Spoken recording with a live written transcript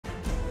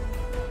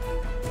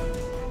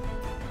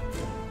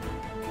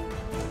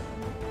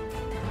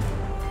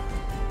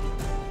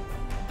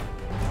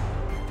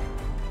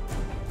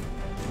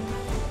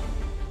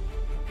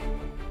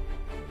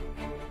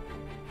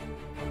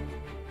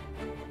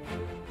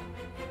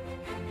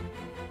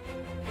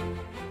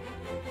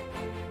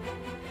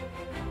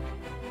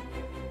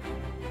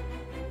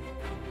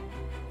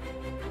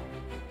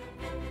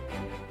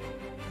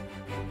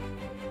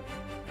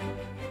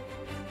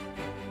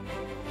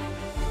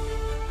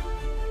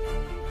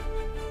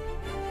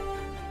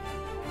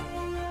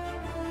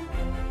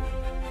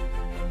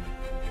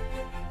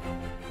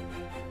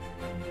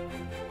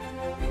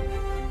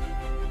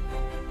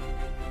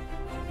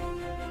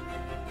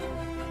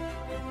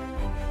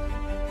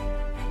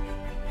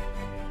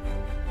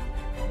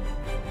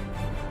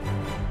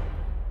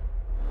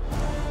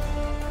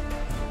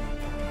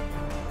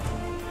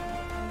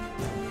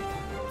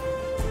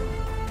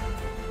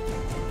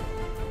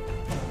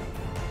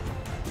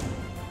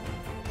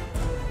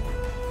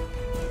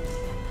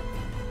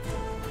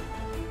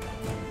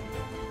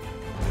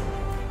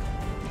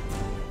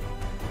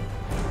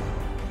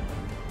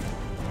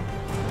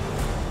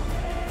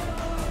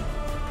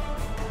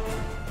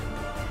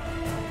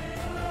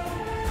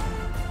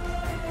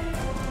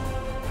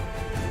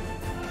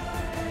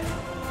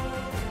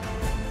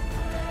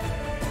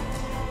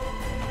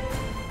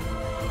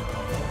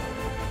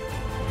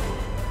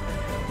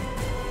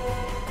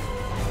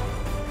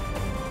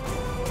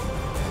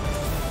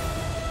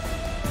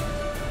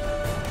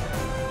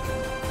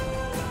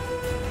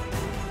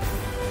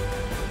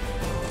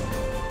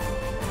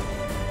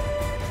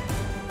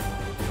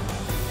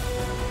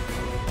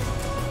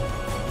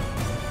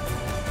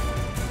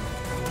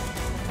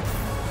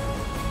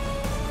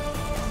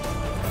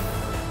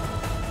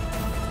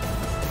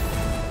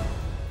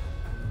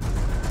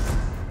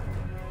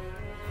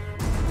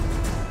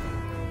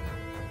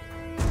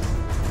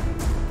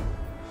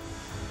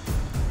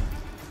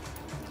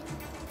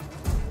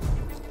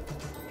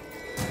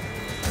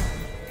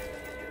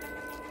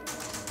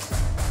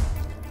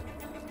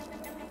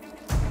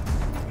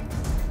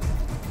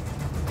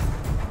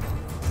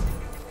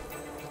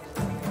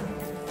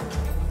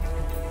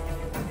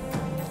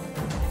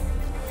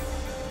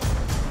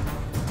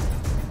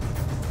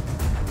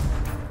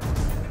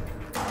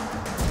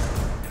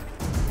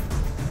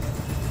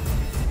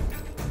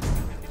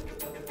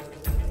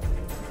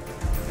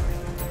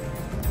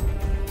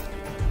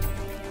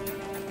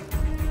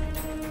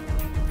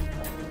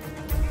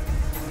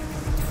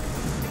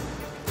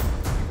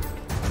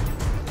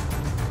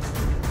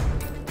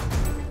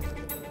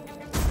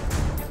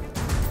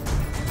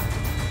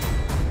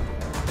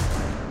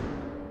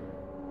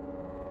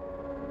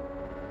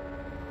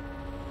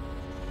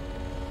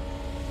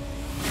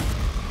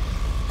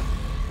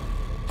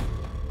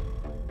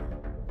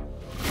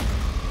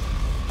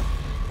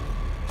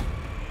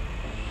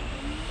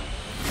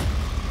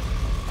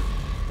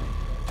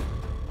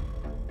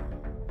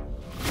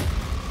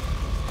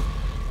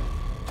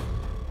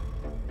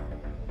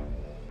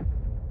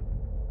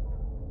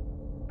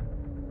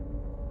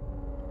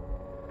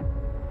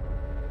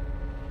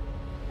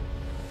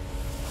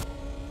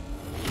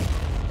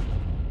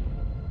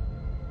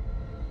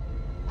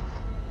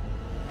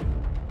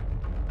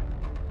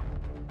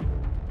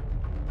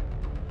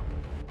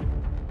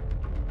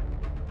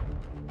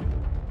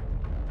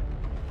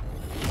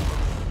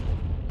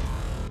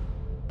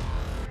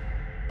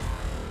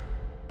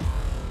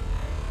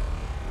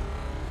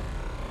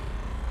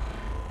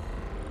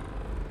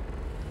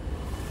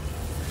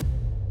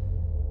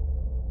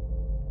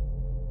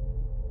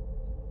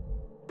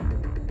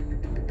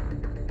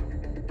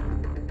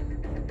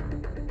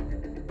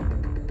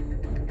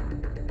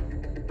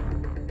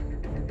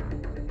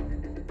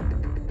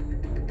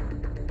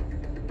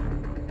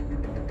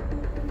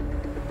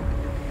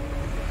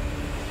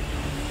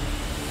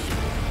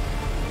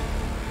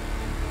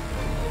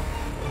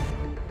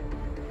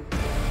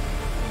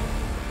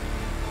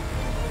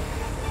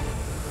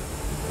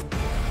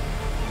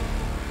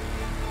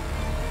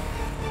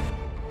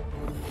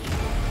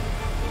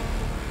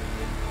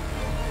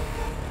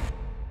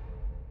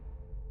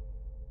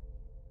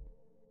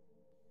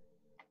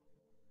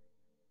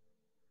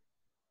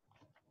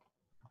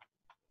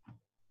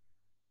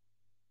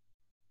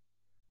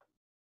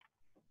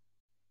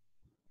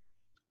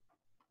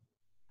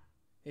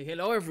Hey,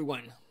 hello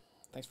everyone.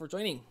 Thanks for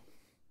joining.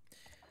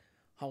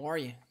 How are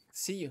you?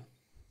 See you.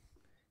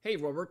 Hey,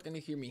 Robert, can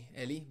you hear me?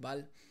 Ellie,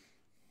 Val.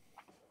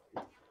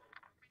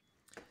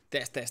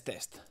 Test, test,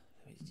 test.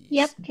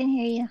 Yep, Jeez. can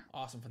hear you.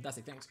 Awesome,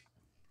 fantastic, thanks.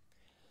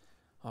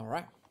 All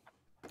right,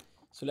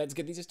 so let's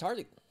get this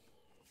started.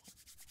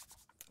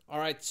 All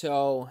right,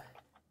 so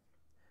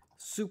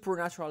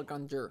supernatural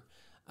grandeur.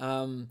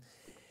 Um,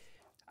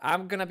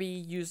 I'm gonna be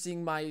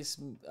using the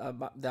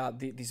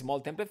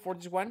small template for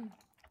this one,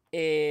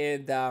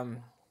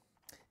 and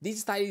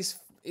this style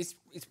is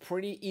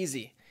pretty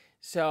easy.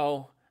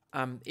 So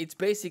it's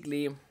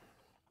basically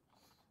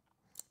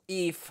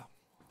if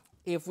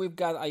if we've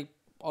got I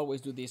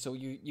always do this, so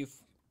you've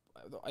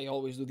I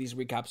always do this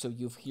recap, so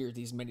you've heard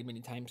this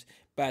many times.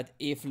 But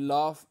if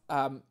love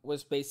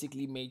was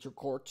basically major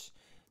chords,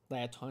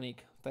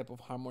 diatonic type of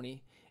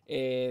harmony,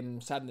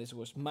 and sadness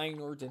was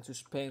minor, then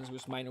suspense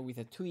was minor with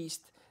a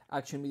twist,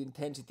 action with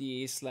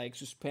intensity is like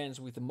suspense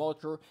with a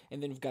motor,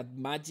 and then we've got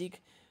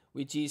magic,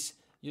 which is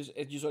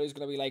usually it's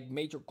gonna be like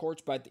major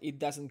chords, but it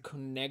doesn't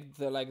connect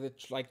the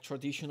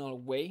traditional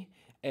way,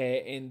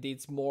 and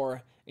it's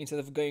more instead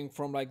of going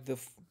from like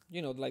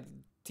like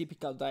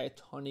typical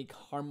diatonic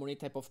harmony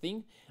type of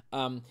thing,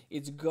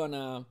 it's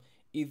gonna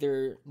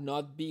either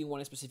not be in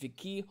one specific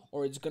key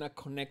or it's gonna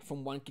connect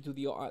from one key to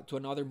the to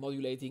another,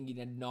 modulating in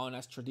a non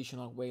as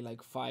traditional way,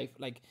 like five,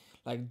 like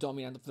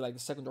dominant of like the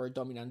secondary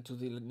dominant to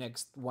the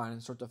next one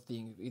sort of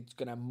thing. It's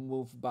gonna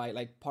move by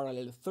like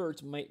parallel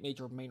thirds,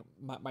 major,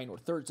 minor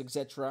thirds,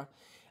 etc.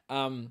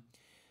 um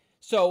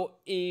so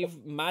if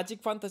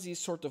magic fantasy is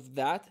sort of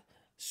that,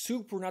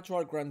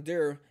 supernatural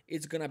grandeur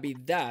is gonna be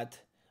that,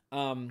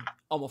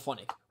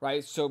 homophonic,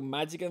 right? So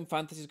magic and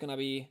fantasy is gonna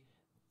be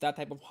that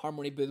type of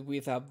harmony, but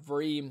with a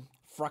very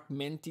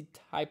fragmented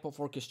type of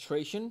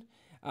orchestration,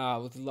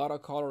 with a lot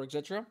of color,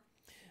 etc.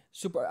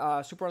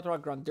 Supernatural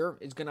grandeur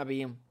is gonna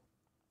be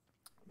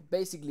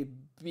basically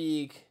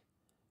big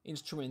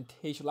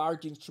instrumentation,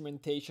 large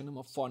instrumentation,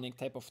 homophonic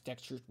type of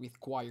textures with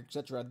choir,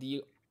 etc.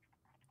 The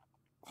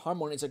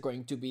harmonies are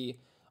going to be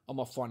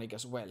homophonic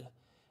as well.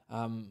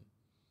 Um,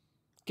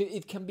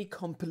 it can be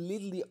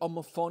completely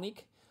homophonic,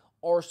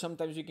 or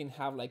sometimes you can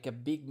have like a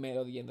big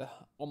melody and a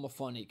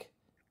homophonic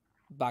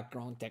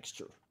background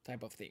texture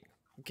type of thing.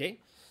 Okay,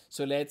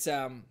 so let's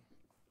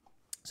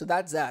so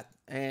that's that.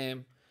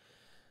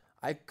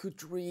 I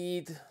could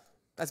read.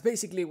 That's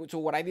basically so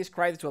what I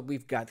described is what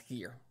we've got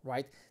here,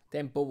 right?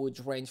 Tempo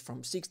would range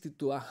from 60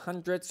 to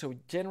 100. So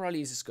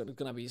generally, it's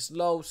gonna be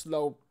slow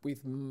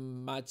with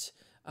much,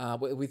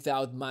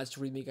 without much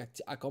rhythmic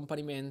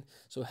accompaniment.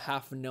 So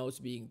half notes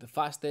being the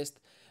fastest.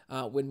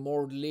 When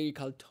more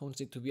lyrical tones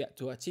need to be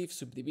to achieve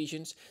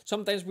subdivisions.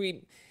 Sometimes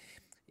we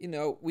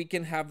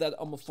can have that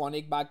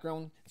homophonic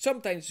background.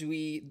 Sometimes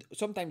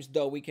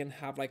though we can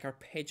have like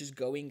arpeggios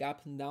going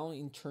up and down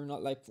internal,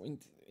 like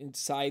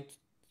inside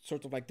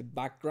sort of like the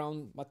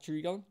background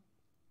material.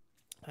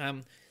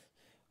 um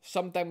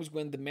Sometimes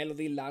when the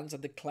melody lands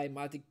at the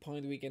climatic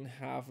point, we can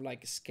have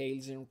like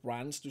scales and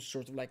runs to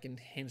sort of like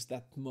enhance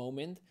that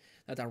moment,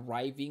 that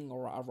arriving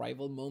or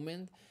arrival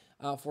moment,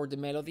 for the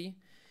melody.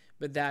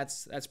 But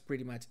that's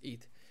pretty much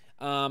it.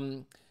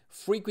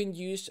 Frequent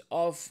use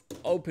of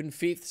open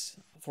fifths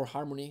for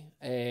harmony,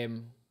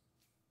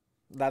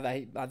 that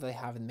I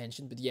haven't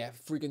mentioned, but yeah,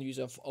 frequent use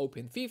of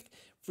open fifth,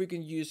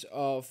 frequent use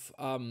of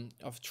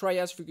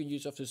triads, frequent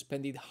use of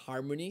suspended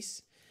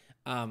harmonies,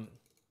 um,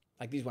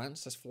 like these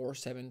ones, sus4,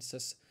 7,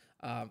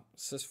 sus4,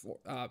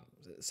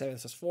 7,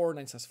 sus4,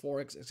 9,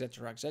 sus4,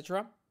 etc.,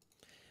 etc.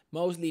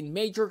 Mostly in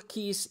major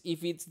keys,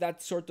 if it's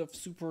that sort of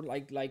super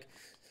like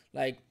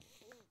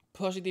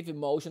positive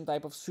emotion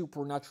type of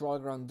supernatural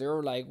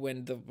grandeur, like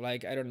when the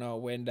like I don't know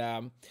when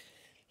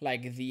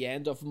like the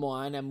end of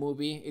Moana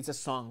movie, it's a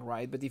song,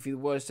 right? But if it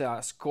was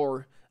a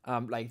score,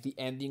 like the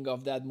ending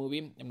of that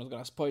movie, I'm not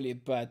gonna spoil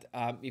it, but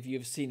if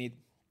you've seen it,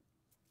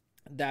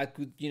 that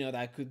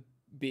could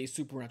be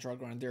supernatural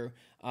grandeur.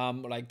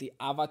 Like the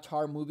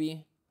Avatar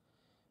movie,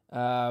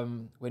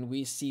 when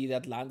we see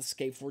that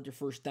landscape for the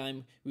first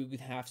time, we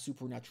would have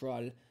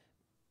supernatural,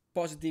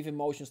 positive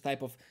emotions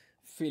type of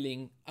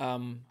feeling,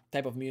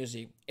 type of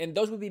music, and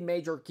those would be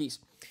major keys.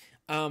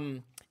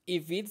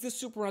 If it's the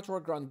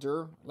supernatural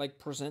grandeur, like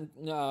present,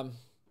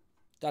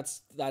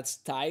 that's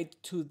tied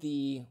to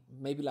the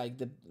maybe like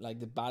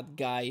the bad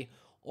guy,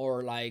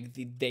 or like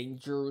the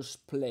dangerous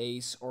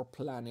place or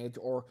planet,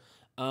 or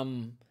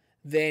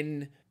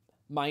then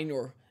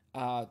minor,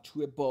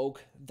 to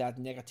evoke that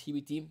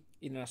negativity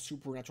in a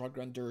supernatural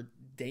grandeur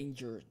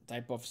danger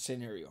type of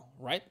scenario,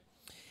 right?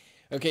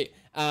 Okay.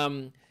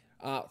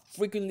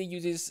 Frequently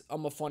uses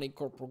homophonic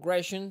chord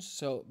progressions,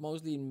 so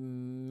mostly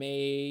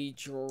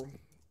major or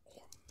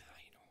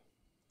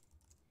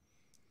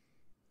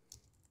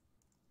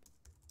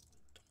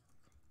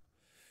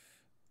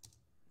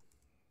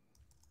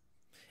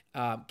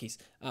minor. Keys.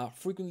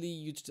 Frequently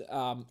used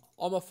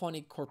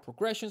homophonic chord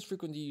progressions,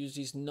 frequently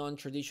uses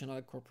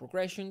non-traditional chord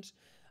progressions.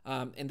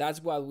 And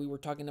that's what we were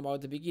talking about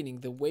at the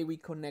beginning, the way we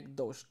connect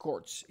those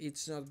chords.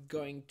 It's not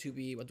going to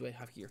be, what do I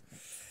have here?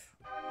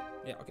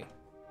 Yeah, okay.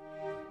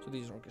 So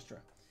this is orchestra.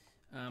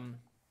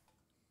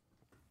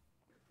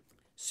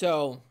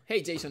 So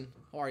hey Jason,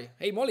 how are you?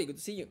 Hey Molly, good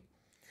to see you.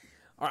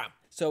 All right,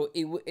 so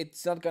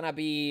it's not gonna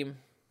be.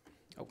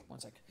 Oh, one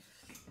sec.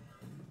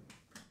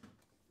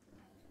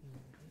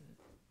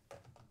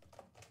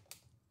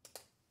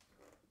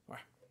 All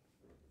right.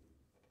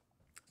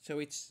 So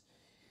it's.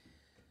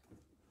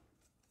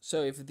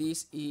 So if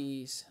this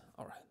is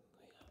all right,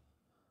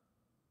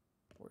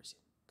 where is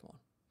it? Come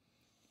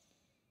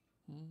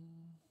on.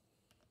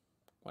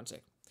 One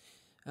sec.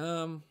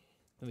 Let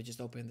me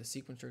just open the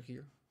sequencer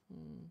here.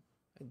 And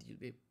you'll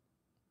be.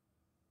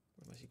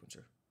 Where's my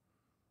sequencer?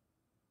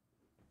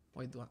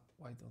 Why don't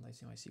I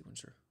see my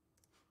sequencer?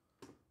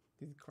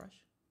 Did it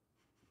crash?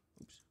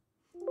 Oops.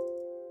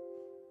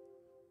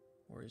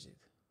 Where is it?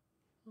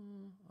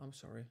 I'm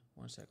sorry.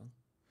 1 second.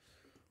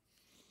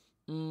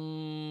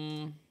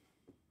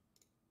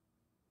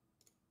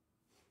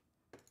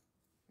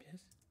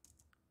 Yes.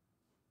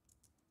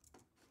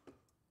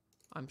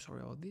 I'm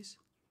sorry about this.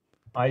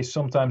 I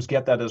sometimes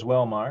get that as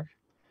well, Mark.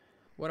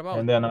 What about?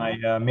 And then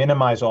I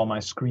minimize all my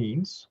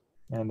screens,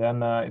 and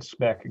then it's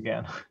back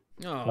again,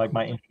 Oh. like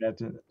my internet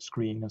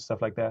screen and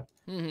stuff like that.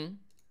 Mm-hmm.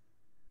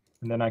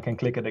 And then I can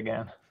click it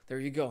again. There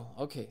you go.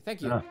 Okay,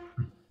 thank you.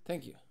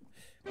 Thank you.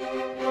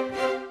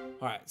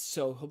 All right,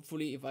 so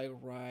hopefully if I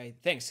write...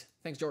 Thanks,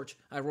 George.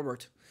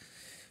 Robert.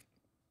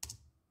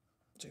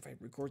 So if I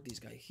record this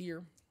guy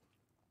here,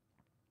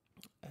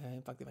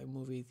 in fact, if I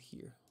move it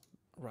here,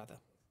 rather.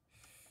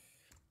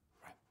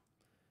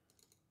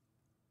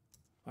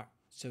 All right,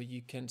 so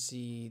you can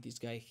see this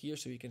guy here,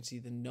 so you can see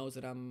the notes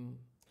that I'm...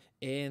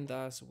 And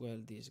as well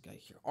this guy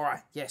here. All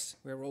right, yes,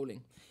 we're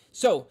rolling.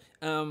 So,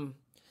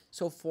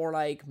 so for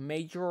like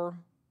major,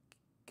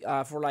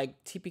 for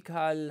like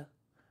typical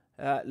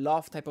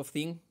love type of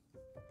thing,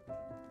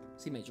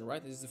 C major,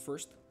 right? This is the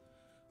first,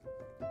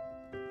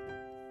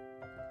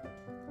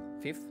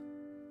 fifth,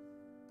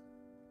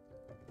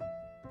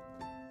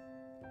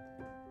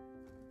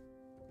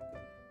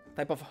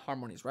 type of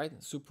harmonies, right?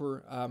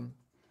 Super.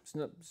 It's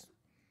not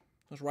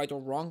right or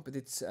wrong, but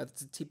it's a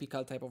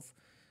typical type of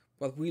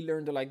what we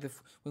learned. Like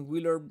when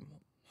we learn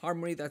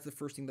harmony, that's the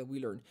first thing that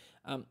we learn.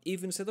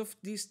 If instead of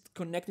this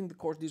connecting the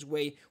chords this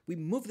way, we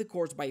move the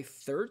chords by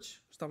thirds,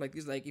 stuff like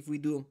this. Like if we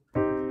do.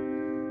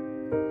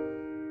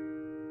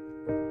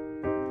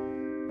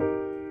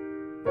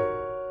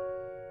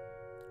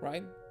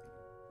 Right?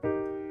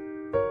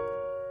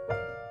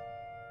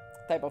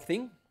 Type of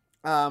thing.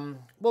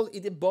 Well,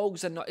 it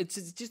evokes,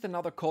 it's just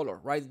another color,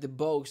 right? It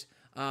evokes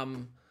a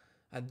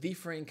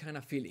different kind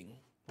of feeling,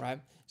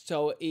 right?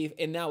 So if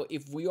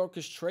we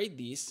orchestrate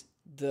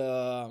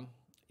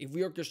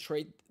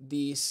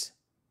this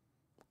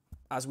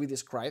as we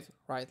described,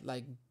 right?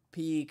 Like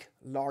peak,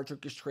 large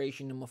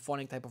orchestration,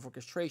 homophonic type of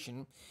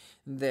orchestration,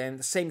 then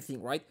the same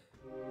thing, right?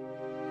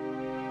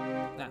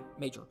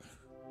 Major.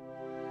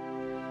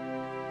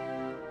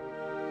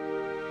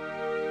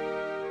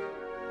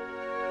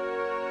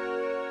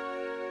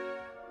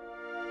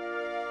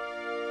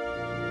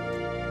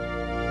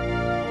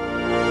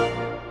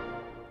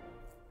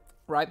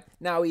 Right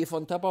now, if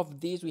on top of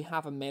this we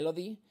have a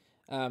melody,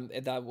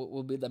 that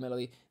will be the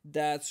melody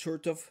that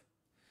sort of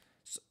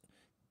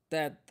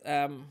that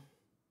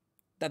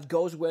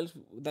goes well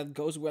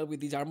with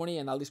this harmony,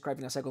 and I'll describe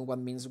in a second what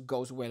means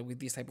goes well with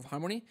this type of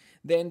harmony.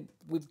 Then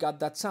we've got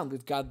that sound.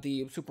 We've got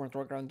the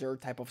supernatural grandeur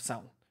type of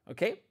sound.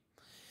 Okay,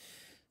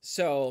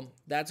 so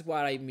that's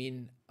what I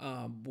mean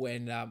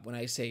when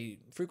I say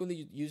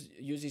frequently use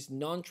these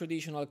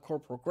non-traditional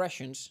chord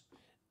progressions,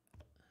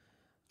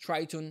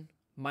 tritone,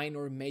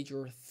 minor,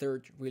 major,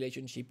 third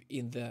relationship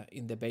in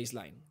the bass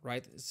line,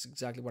 right? It's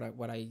exactly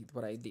what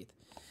I did.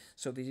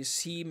 So this is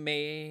C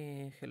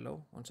major.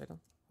 Hello, 1 second.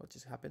 What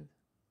just happened?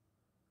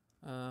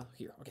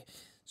 Here. Okay.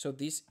 So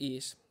this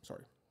is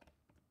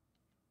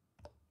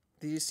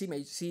C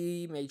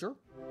major.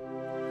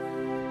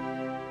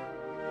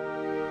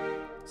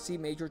 C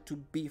major to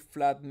B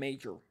flat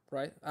major,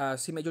 right?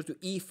 C major to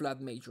E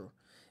flat major,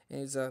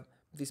 and it's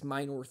this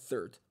minor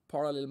third,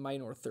 parallel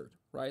minor third,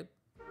 right?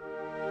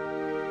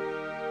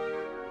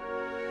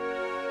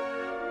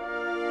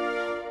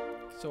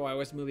 So I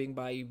was moving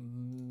by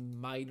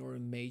minor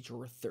and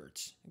major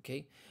thirds.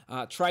 Okay,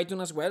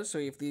 tritone as well. So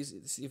if this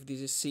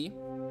is C,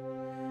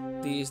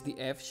 this is the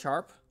F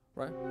sharp,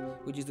 right?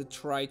 Which is the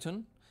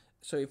tritone.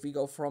 So if we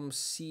go from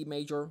C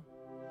major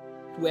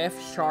to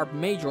F sharp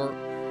major,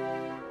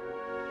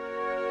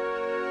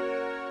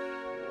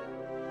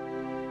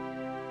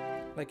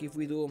 like if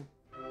we do.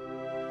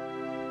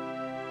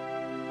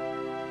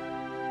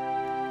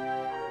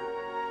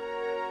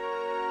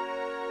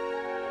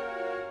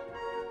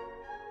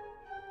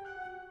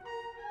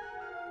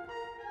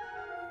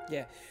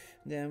 Yeah,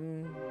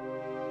 then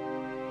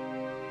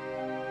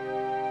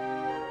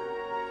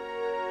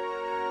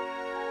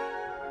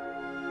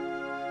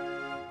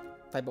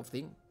type of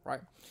thing,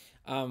 right?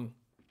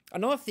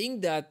 Another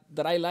thing that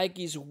I like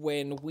is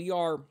when we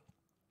are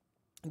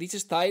this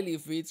style,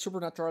 if it's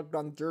supernatural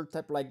grandeur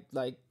type,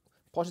 like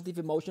positive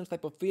emotions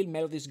type of feel.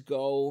 Melodies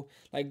go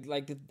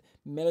like the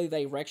melody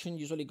direction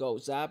usually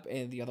goes up,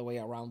 and the other way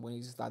around when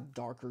it's that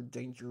darker,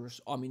 dangerous,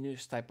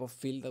 ominous type of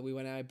feel that we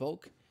want to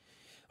evoke.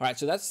 All right,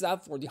 so that's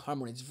that for the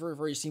harmony. It's very,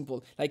 very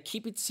simple. Like,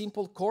 keep it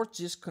simple chords,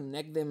 just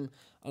connect them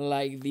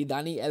like the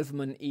Danny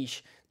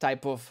Elfman-ish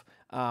type of,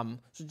 so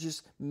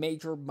just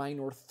major,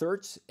 minor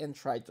thirds and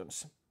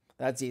tritons.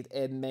 That's it.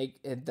 And make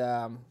it,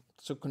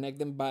 so connect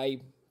them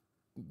by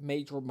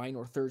major,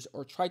 minor thirds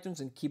or tritons,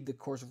 and keep the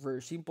chords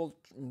very simple,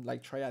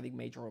 like triadic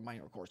major or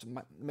minor chords.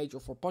 Major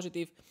for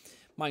positive,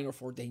 minor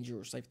for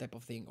dangerous type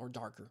of thing, or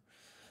darker.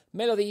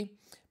 Melody,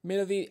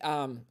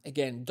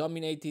 again,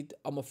 dominated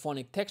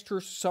homophonic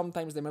textures.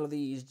 Sometimes the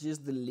melody is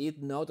just the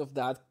lead note of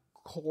that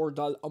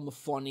chordal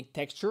homophonic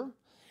texture.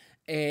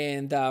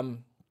 And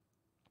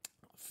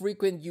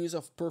frequent use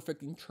of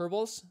perfect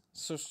intervals.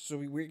 So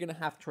we're going to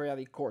have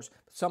triadic chords.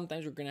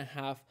 Sometimes we're going to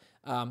have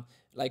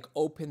like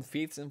open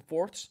fifths and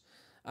fourths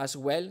as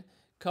well.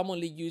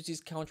 Commonly use these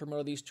counter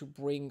melodies to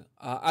bring...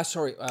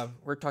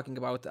 we're talking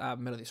about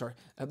melody, sorry.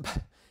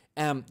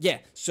 Yeah,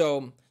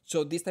 so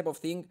this type of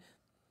thing...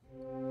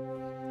 Let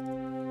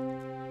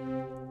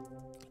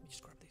me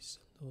just grab this.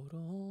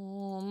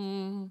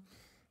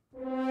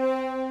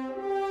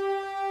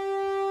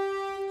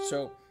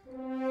 So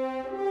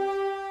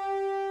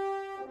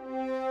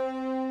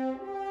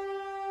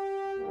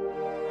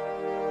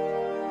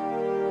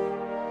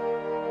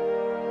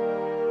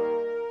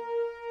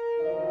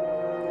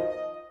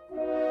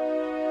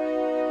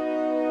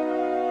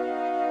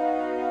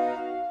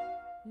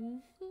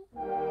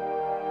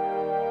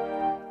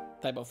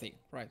type of thing,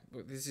 right?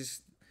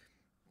 This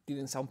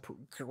didn't sound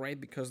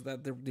great because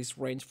this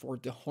range for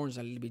the horns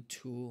a little bit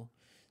too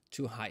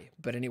high,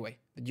 but anyway,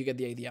 you get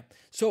the idea.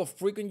 So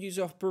frequent use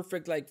of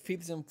perfect like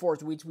fifths and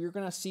fourths, which we're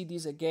gonna see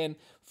this again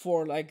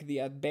for like the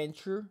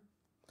adventure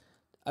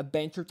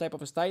type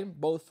of style,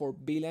 both for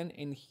villain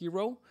and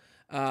hero.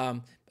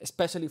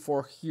 Especially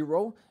for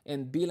hero,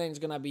 and villain is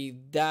gonna be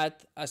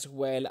that, as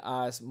well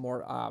as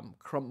more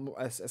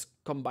as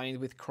combined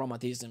with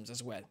chromatisms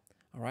as well.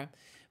 All right.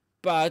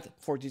 But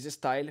for this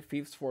style,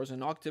 fifths, fourths,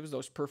 and octaves,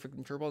 those perfect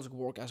intervals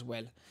work as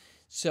well.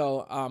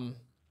 So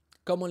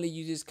commonly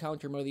uses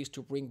counter melodies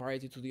to bring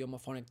variety to the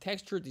homophonic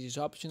texture. This is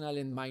optional,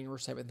 and minor,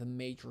 seventh, and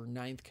major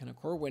ninth can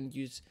occur when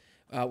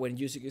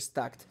using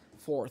stacked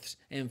fourths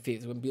and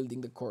fifths, when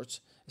building the chords,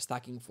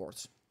 stacking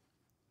fourths.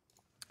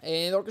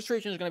 And the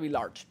orchestration is going to be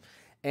large,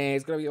 and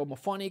it's going to be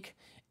homophonic,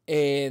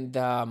 and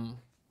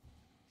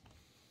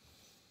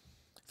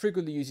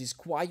frequently uses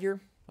choir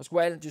as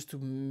well, just to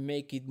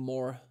make it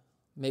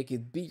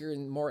bigger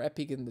and more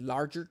epic and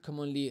larger.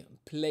 Commonly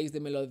plays the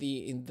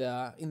melody in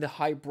the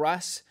high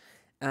brass.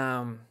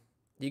 You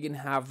can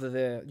have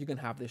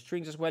the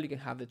strings as well. You can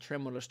have the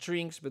tremolo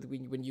strings, but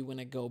when you want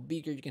to go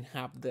bigger, you can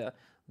have the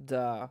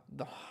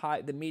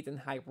mid and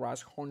high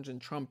brass horns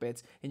and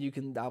trumpets, and you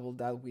can double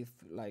that with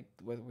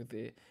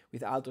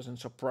altos and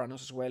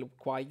sopranos as well.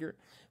 Choir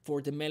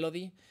for the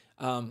melody.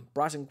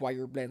 Brass and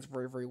choir blends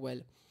very, very well.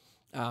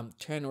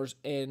 Tenors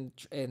and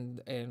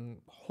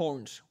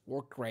horns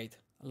work great.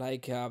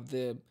 Like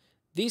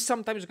these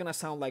sometimes gonna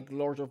sound like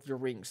Lord of the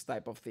Rings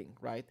type of thing,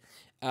 right?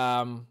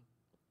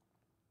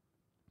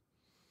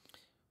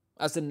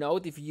 As a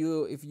note, if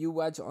you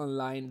watch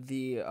online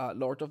the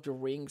Lord of the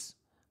Rings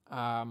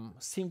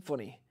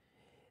symphony,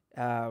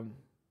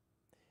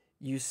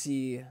 you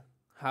see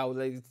how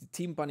like the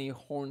timpani,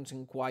 horns,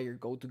 and choir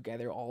go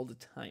together all the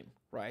time,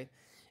 right?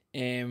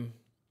 And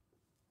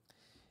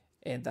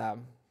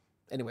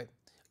anyway,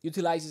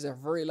 utilizes a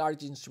very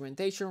large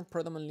instrumentation,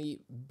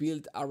 predominantly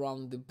built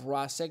around the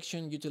brass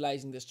section,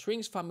 utilizing the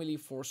strings family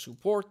for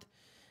support.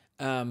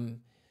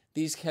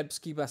 This helps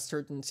give a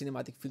certain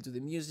cinematic feel to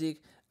the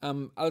music.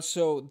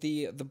 Also,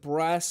 the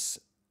brass,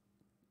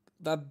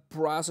 that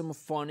brass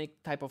homophonic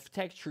type of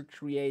texture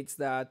creates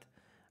that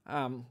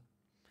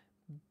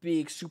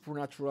big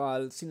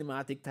supernatural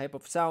cinematic type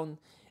of sound.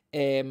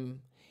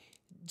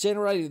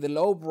 Generally, the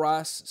low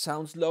brass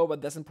sounds low,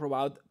 but doesn't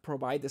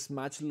provide as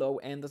much low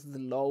end as the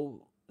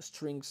low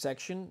string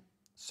section.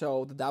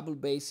 So the double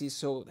bass is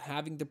so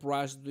having the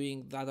brass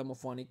doing that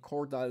homophonic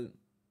chordal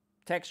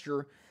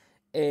texture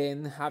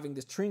and having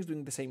the strings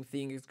doing the same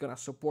thing is gonna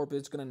support, but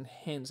it's gonna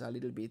enhance a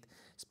little bit.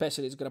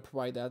 Especially, it's gonna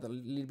provide that a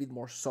little bit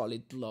more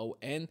solid low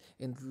end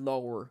and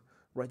lower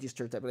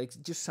register type. Like,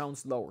 it just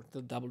sounds lower,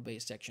 the double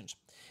bass sections.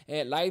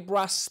 Light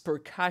brass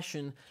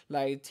percussion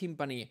like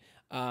timpani,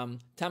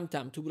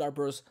 tam-tam, tubular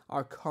brass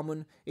are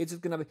common. It's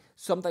just gonna be,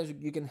 sometimes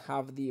you can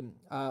have the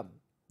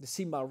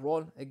cymbal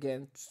roll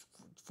again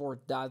for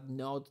that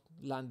note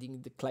landing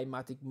the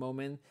climatic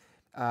moment.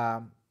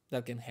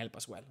 That can help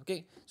as well.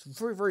 Okay, so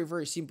very, very,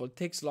 very simple. It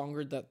takes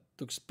longer to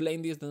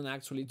explain this than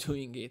actually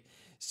doing it.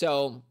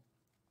 So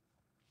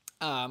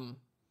that's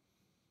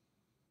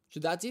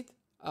it.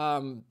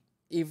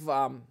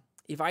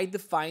 If I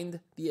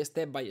defined the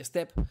step by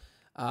step,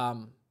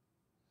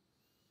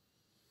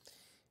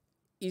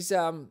 is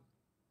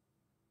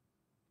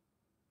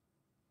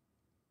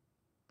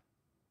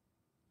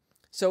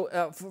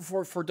so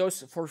for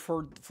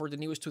the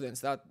new students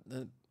that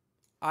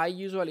I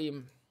usually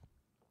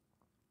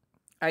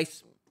I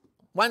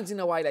once in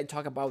a while I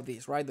talk about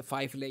this, right? The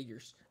 5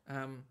 layers.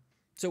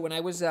 So when I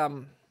was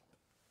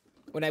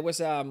when I was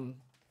young,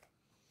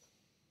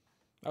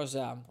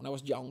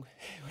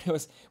 when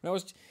I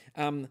was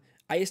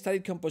I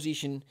studied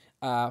composition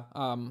a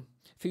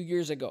few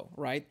years ago,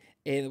 right?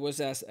 And it was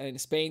in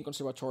Spain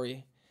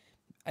conservatory.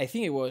 I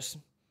think it was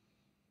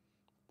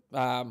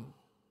um,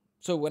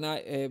 so when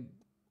I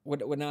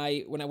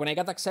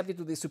got accepted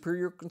to the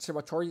superior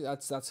conservatory,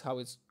 that's how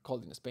it's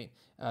called in Spain.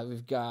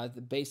 We've got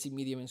the basic,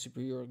 medium, and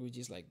superior, which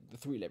is like the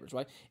 3 levels,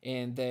 right?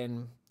 And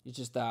then you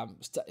just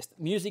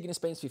music in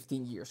Spain is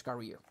 15 years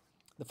career.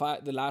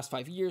 The last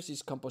 5 years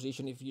is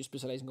composition. If you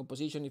specialize in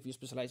composition, if you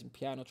specialize in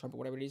piano, trumpet,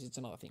 whatever it is, it's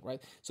another thing,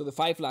 right? So the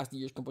 5 last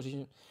years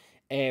composition,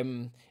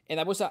 and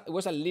I was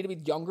a little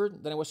bit younger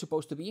than I was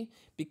supposed to be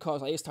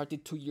because I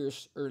started 2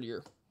 years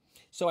earlier.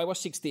 So I was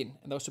 16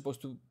 and I was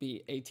supposed to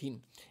be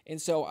 18.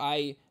 And so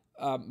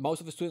most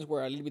of the students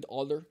were a little bit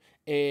older,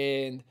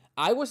 and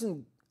I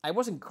wasn't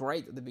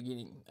great at the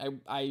beginning.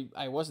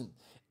 I wasn't.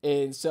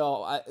 And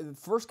so the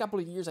first couple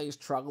of years I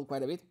struggled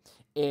quite a bit,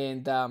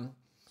 and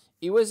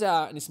it was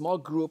in a small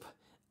group,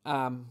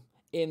 and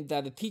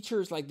the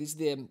teachers, like this,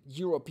 the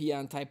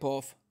European type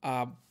of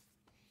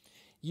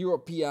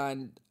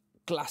European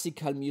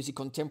classical music,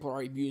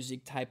 contemporary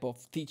music type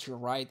of teacher,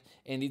 right?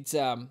 And it's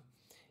not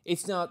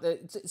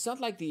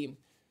like the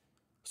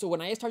so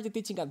when I started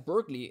teaching at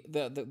Berkeley,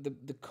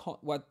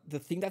 the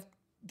thing that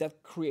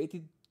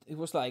created it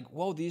was like,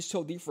 wow, this is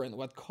so different.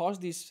 What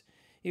caused this?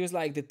 It was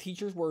like the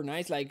teachers were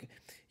nice. Like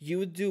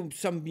you do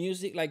some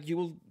music, like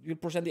you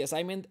present the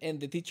assignment, and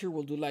the teacher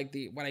will do like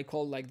the what I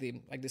call like the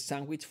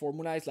sandwich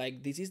formula. It's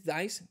like, this is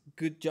nice,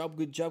 good job,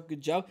 good job,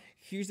 good job.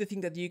 Here's the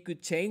thing that you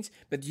could change,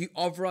 but you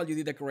overall you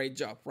did a great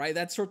job, right?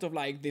 That's sort of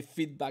like the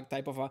feedback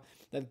type of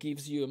that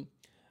gives you,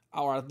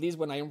 or at least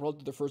when I enrolled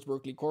to the first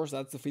Berkeley course,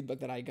 that's the feedback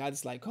that I got.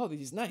 It's like, oh,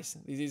 this is nice.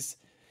 This is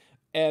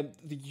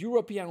the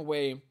European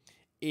way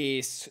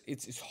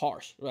it's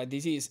harsh, right?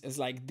 It's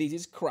like, this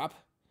is crap.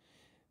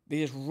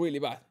 This is really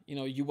bad.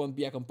 You won't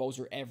be a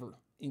composer ever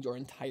in your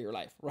entire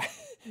life, right?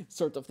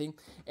 Sort of thing.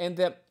 And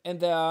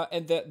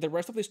the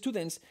rest of the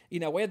students,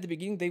 in a way, at the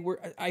beginning, they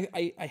were.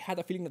 I had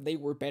a feeling that they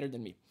were better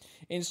than me,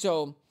 and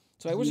so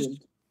I was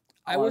just.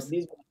 I was.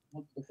 This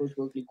was the first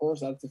Berkeley course.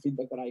 That's the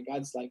feedback that I got.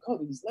 It's like, oh,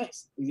 this is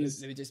nice.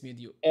 Let me just mute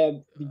you.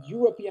 The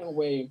European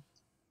way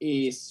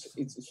it's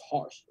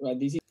harsh, right?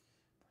 This is.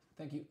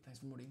 Thank you. Thanks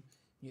for muting.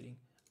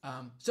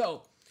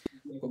 So.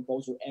 A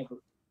composer ever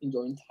in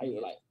your entire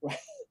life, right?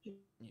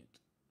 Mute.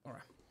 All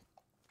right.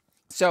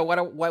 So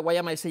why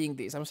am I saying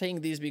this? I'm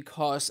saying this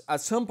because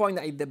at some point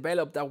I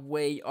developed a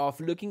way of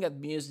looking at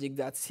music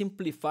that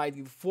simplified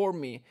it for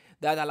me,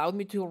 that allowed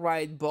me to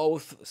write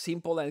both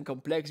simple and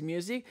complex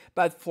music.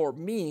 But for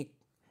me,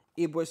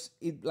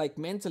 it like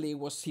mentally it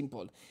was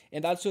simple,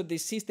 and also the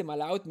system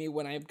allowed me,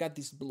 when I've got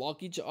this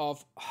blockage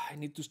of I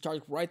need to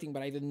start writing,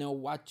 but I don't know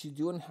what to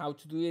do and how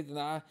to do it.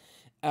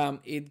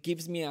 It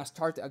gives me a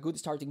good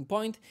starting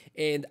point,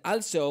 and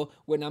also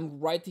when I'm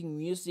writing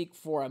music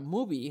for a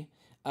movie.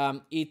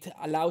 It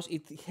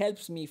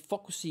helps me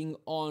focusing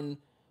on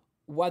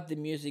what the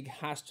music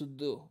has to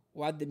do,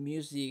 what the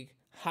music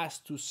has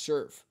to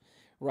serve,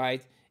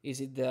 right? Is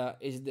it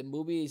the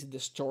movie? Is it the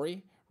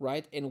story,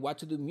 right? And what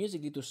to do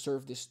musically to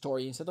serve the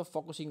story, instead of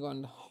focusing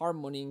on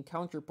harmony and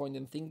counterpoint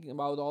and thinking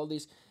about all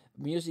these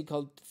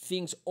musical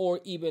things, or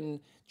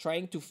even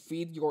trying to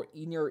feed your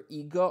inner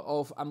ego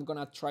of, I'm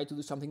gonna try to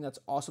do something that's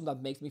awesome,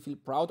 that makes me feel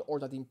proud, or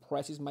that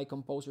impresses my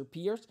composer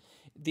peers.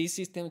 This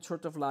system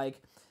sort of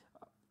like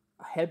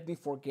help me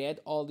forget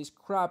all this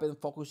crap and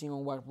focusing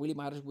on what really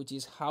matters, which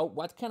is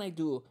what can I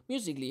do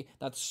musically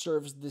that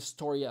serves the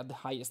story at the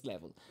highest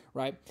level,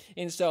 right?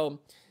 And so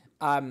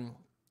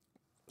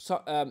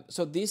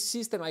this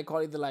system, I call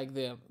it like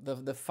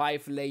the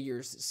 5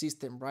 layers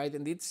system, right?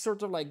 And it's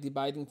sort of like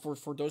dividing for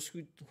those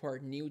who are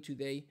new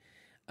today.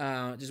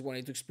 Just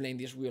wanted to explain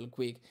this real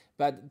quick.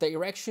 But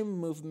direction,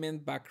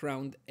 movement,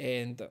 background,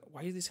 and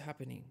why is this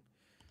happening?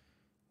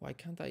 Why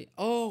can't I?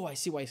 Oh, I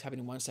see why it's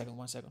happening. 1 second.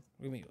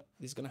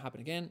 This is gonna happen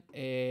again,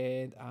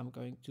 and I'm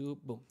going to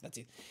boom. That's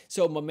it.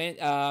 So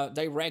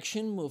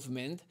direction,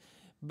 movement,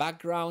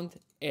 background,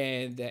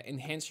 and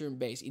enhancer and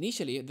bass.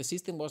 Initially, the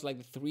system was like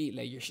the 3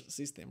 layers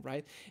system,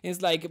 right? And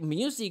it's like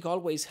music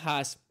always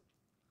has.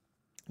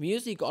 Make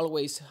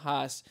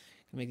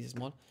this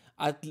small.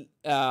 At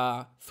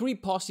 3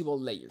 possible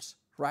layers,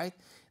 right?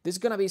 This is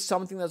gonna be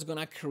something that's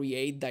gonna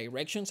create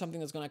direction,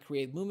 something that's gonna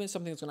create movement,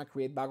 something that's gonna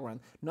create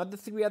background. Not the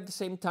 3 at the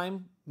same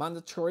time,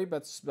 mandatory,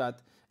 but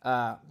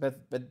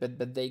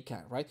they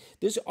can, right?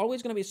 There's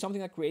always gonna be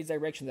something that creates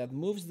direction, that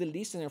moves the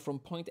listener from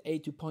point A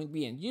to point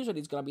B, and usually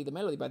it's gonna be the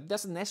melody, but it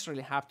doesn't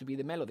necessarily have to be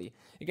the melody.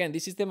 Again,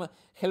 this system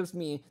helps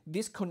me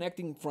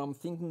disconnecting from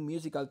thinking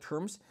musical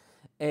terms,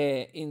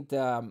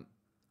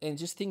 and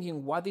just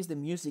thinking, what is the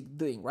music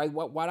doing, right?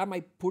 What am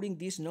I putting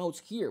these notes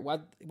here?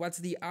 What's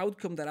the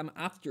outcome that I'm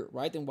after,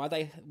 right? And what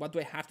do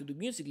I have to do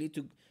musically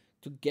to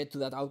to get to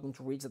that outcome,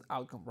 to reach that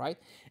outcome, right?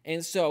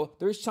 And so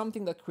there's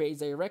something that creates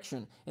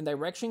direction, and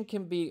direction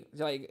can be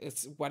like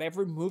it's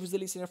whatever moves the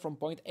listener from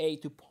point A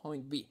to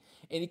point B,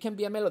 and it can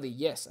be a melody.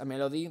 Yes, a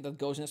melody that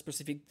goes in a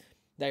specific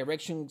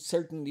direction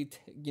certainly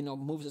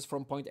moves us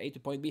from point A to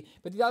point B,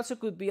 but it also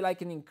could be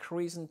like an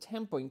increase in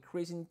tempo,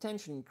 increase in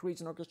tension,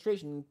 increase in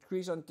orchestration,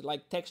 increase on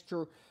like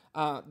texture,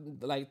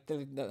 like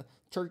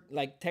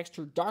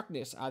texture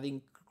darkness,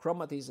 adding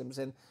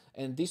chromatisms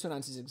and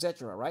dissonances,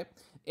 etc., right?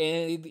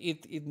 And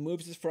it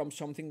moves us from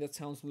something that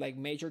sounds like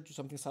major to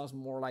something that sounds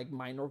more like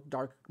minor,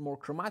 dark, more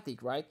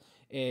chromatic, right?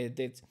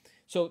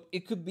 So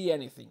it could be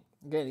anything.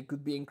 Again, it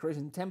could be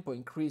increasing tempo,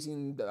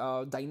 increasing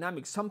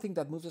dynamics, something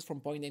that moves us from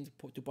point A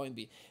to point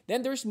B.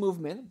 Then there's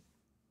movement,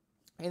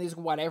 and it's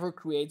whatever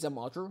creates a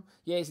motor.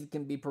 Yes, it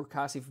can be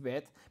percussive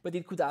bed, but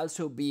it could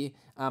also be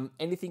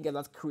anything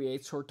that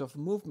creates sort of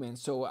movement.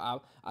 So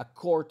a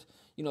chord,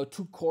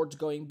 two chords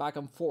going back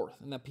and forth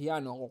in a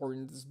piano or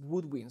in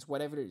woodwinds,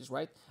 whatever it is,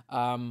 right?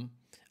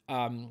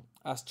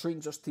 A string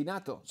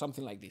ostinato,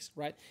 something like this,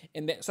 right?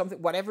 And then something,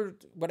 whatever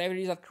it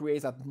is that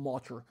creates that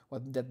motor,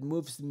 that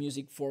moves the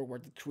music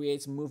forward, that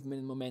creates movement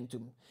and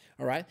momentum,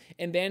 all right?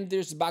 And then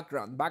there's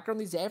background.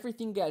 Background is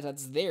everything else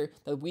that's there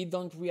that we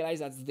don't realize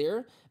that's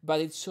there, but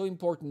it's so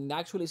important. And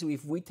actually, so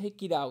if we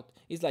take it out,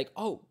 it's like,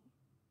 oh,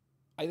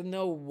 I don't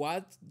know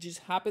what just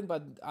happened,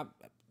 but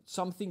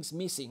something's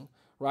missing,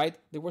 right?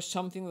 There was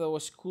something that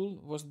was cool,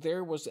 was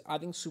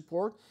adding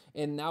support,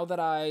 and now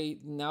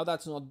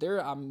that's not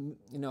there, I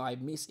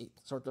miss it,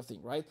 sort of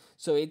thing, right?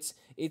 So it's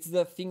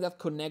the thing that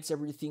connects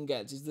everything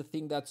else. It's the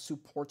thing that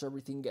supports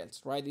everything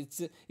else, right?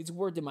 It's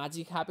where the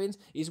magic happens.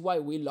 It's why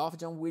we love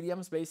John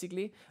Williams,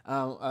 basically.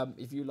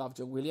 If you love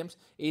John Williams,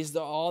 is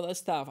all the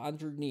stuff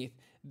underneath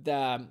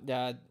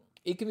the.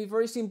 It can be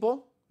very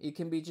simple. It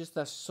can be just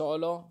a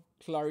solo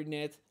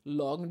clarinet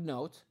long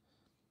note,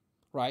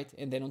 right?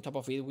 And then on top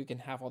of it, we can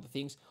have other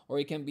things, or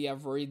it can be a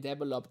very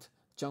developed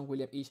John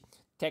Williams-ish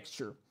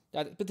texture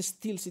but it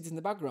still sits in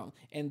the background,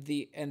 and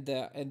the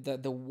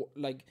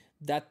like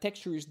that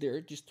texture is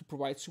there just to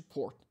provide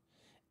support.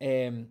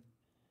 And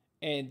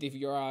if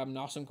you're an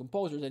awesome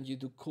composer, then you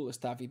do cool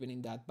stuff even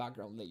in that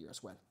background layer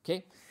as well.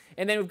 Okay,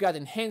 and then we've got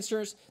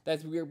enhancers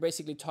that we're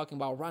basically talking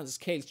about runs,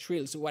 scales,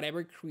 trills,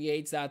 whatever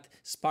creates that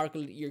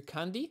sparkle ear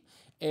candy,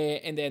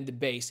 and then the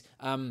bass.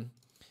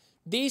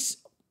 This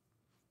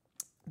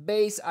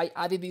bass, I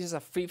added this as a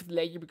fifth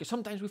layer because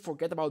sometimes we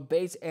forget about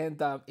bass,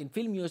 and in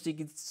film music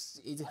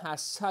it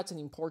has such an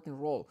important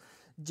role.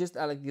 Just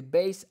like the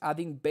bass,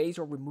 adding bass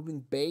or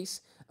removing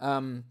bass,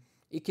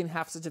 it can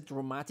have such a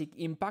dramatic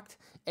impact.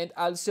 And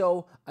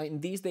also in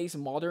these days,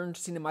 modern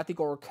cinematic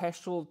or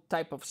orchestral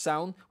type of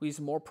sound, which is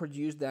more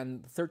produced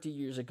than 30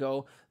 years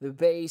ago, the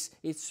bass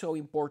is so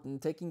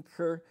important. Taking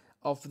care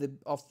of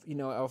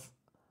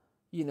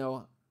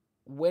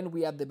when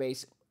we add the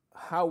bass,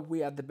 how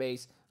we add the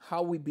bass,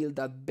 how we build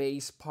that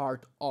bass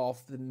part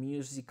of the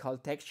musical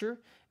texture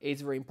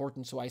is very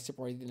important. So I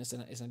separated it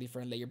as a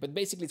different layer, but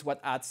basically it's what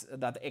adds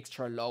that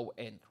extra low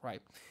end,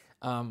 right?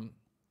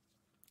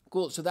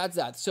 Cool. So that's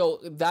that. So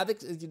that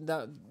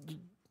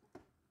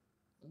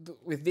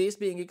with this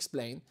being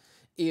explained,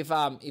 if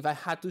I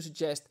had to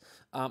suggest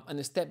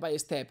a step by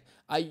step,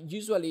 I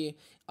usually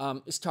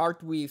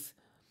start with.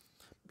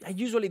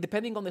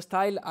 Depending on the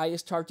style, I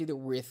start either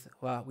with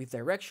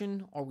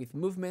direction or with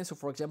movement. So,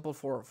 for example,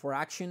 for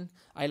action,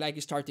 I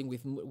like starting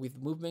with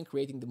movement,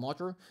 creating the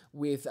motor.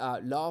 With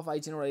love, I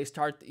generally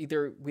start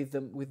either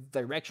with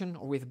direction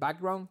or with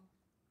background.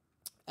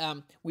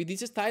 With this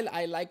style,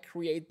 I like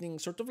creating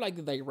sort of like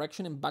the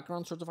direction and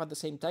background sort of at the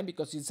same time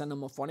because it's an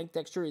homophonic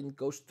texture and it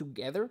goes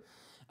together.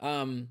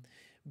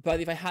 But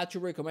if I had to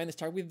recommend,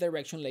 start with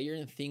direction layer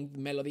and think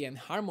melody and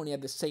harmony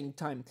at the same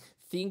time.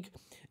 Think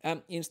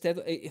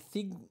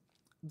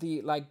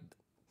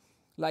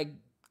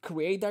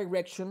create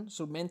direction.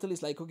 So mentally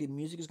it's like, okay,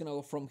 music is gonna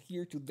go from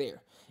here to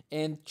there,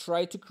 and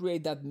try to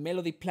create that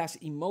melody plus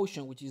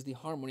emotion, which is the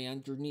harmony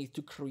underneath,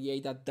 to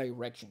create that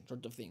direction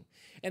sort of thing.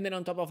 And then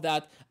on top of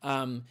that,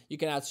 you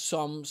can add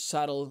some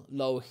subtle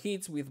low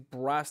hits with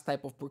brass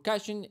type of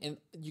percussion, and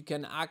you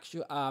can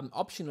actually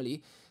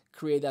optionally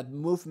create that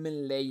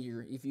movement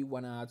layer if you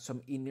want to add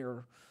some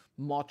inner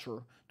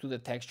motor to the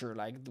texture,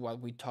 like what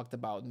we talked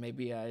about.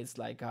 Maybe it's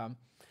like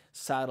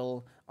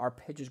subtle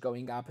arpeggios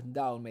going up and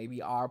down,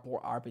 maybe arp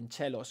or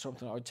arpencillo,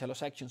 something, or cello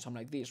section,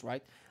 something like this,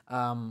 right?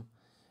 And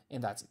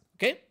that's it.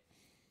 Okay,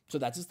 so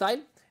that's the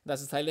style.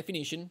 That's the style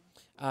definition.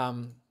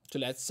 So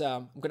let's.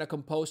 I'm gonna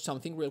compose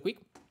something real quick.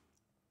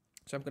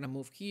 So I'm gonna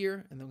move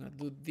here, and I'm gonna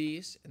do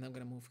this, and I'm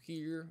gonna move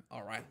here.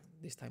 All right,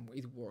 this time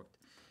it worked.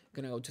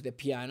 I'm gonna go to the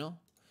piano.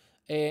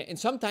 And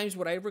sometimes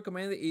what I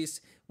recommend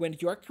is when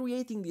you are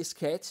creating this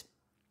sketch.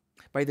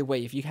 By the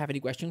way, if you have any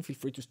question, feel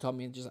free to stop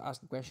me and just ask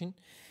the question.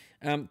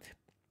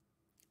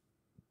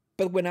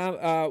 But when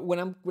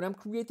I'm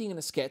creating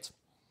a sketch,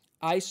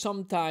 I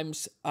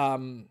sometimes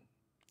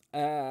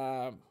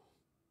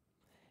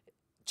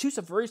choose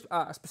a very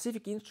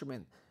specific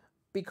instrument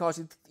because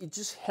it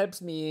just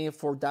helps me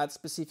for that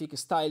specific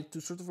style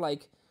to sort of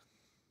like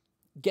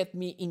get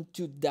me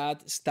into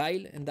that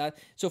style and that.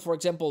 So for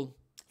example,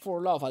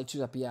 for love, I'll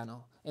choose a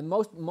piano, and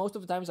most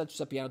of the times I'll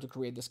choose a piano to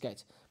create the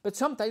sketch. But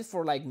sometimes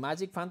for like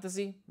magic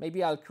fantasy,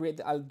 maybe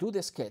I'll do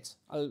the sketch.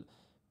 And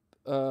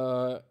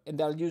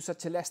I'll use a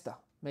celesta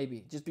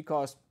maybe, just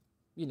because,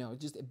 you know, it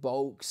just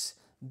evokes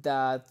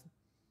that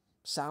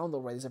sound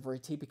already. It's a very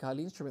typical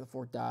instrument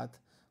for that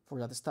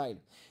style.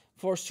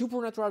 For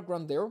supernatural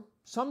grandeur,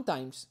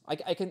 sometimes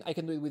I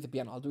can do it with the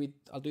piano. I'll do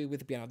it with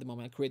the piano at the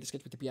moment. I create the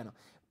sketch with the piano.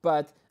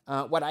 But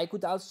what I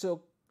could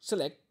also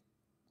select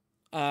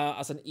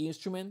as an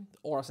instrument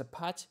or as a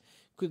patch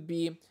could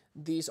be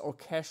this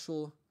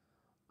orchestral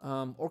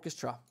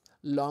orchestra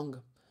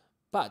long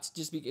patch.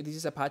 Just because this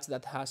is a patch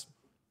that has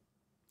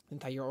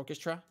entire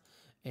orchestra,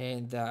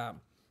 and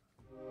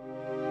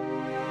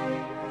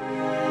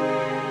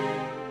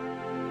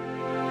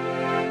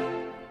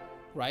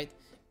right,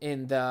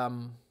 and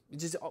it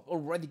just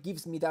already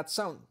gives me that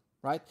sound,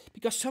 right?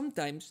 Because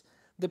sometimes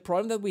the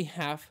problem that we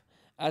have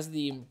as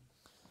a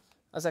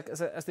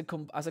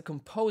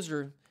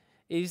composer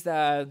is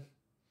that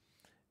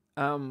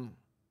um,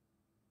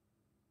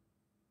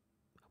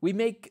 we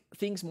make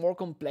things more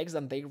complex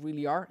than they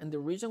really are, and the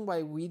reason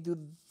why we do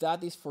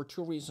that is for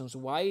two reasons.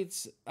 Why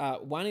it's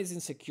one is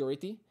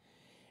insecurity,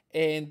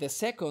 and the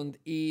second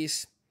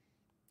is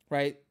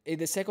right.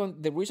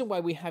 The reason why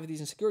we have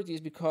this insecurity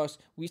is because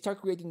we start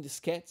creating the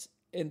sketch,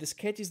 and the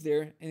sketch is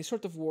there, and it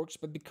sort of works,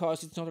 but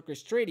because it's not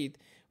orchestrated,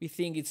 we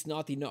think it's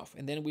not enough,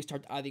 and then we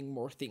start adding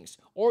more things.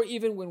 Or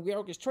even when we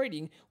are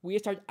orchestrating, we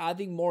start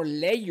adding more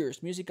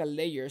layers, musical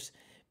layers,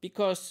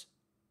 because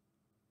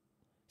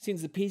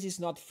since the piece is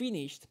not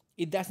finished,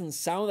 it doesn't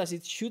sound as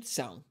it should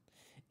sound.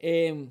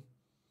 Um,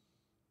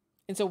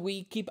 and so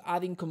we keep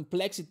adding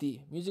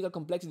complexity, musical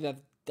complexity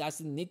that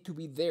doesn't need to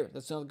be there.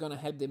 That's not gonna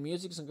help the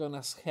music. It's not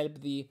gonna help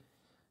the,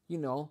 you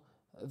know,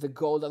 the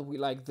goal that we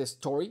like, the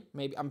story.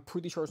 Maybe I'm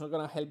pretty sure it's not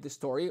gonna help the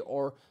story,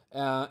 or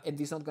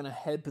and it's not gonna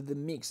help the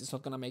mix. It's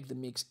not gonna make the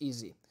mix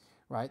easy,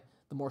 right?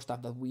 The more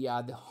stuff that we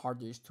add, the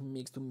harder it is to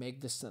mix to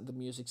make the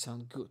music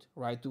sound good,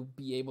 right? To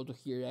be able to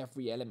hear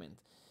every element,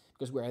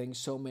 because we're adding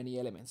so many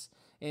elements.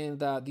 And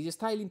this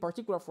style in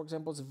particular, for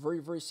example, is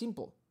very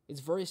simple. It's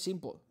very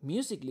simple.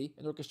 Musically,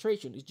 an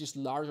orchestration is just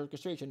large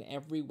orchestration.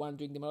 Everyone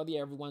doing the melody,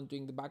 everyone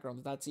doing the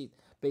background. That's it,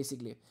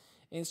 basically.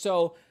 And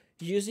so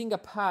using a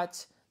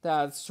patch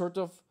that sort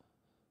of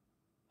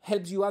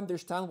helps you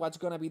understand what's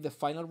going to be the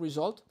final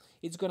result,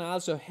 it's going to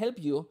also help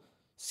you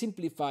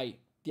simplify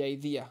the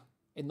idea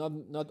and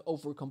not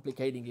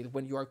overcomplicating it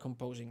when you are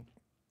composing.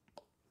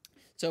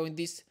 So in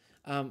this,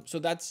 so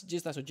that's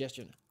just a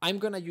suggestion. I'm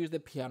gonna use the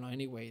piano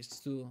anyways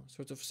to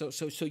sort of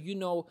so you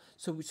know,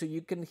 so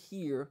you can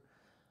hear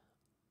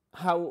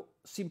how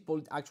simple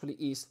it actually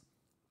is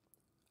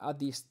at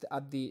the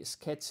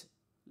sketch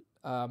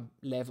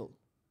level.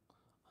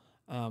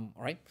 All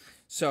right.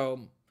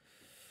 So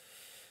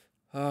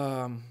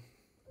um,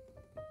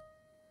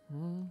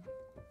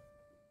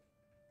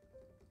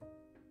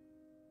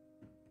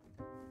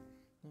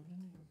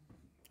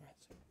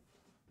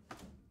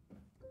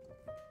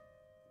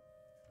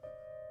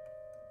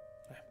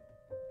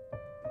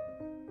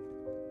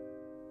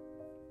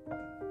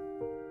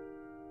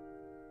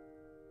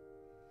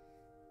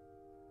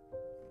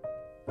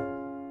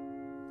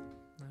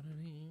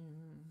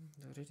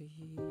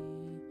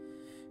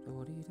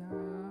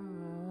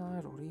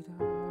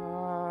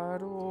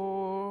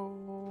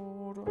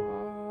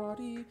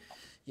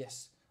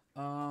 yes.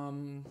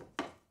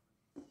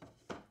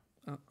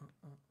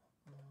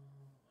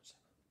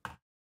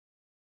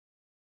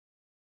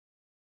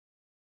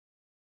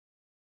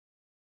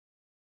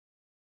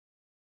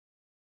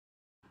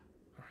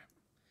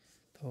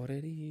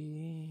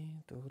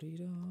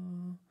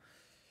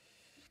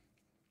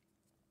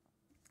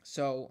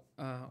 So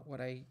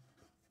what I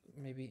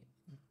maybe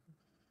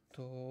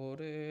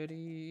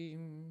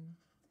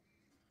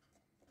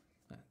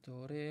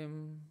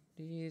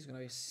is gonna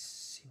be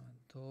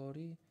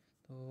tori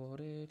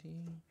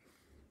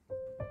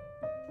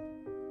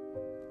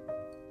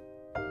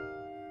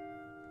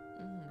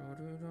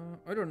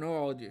I don't know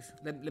all this.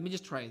 Let me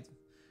just try it.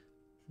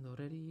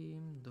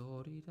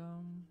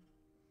 Doridam.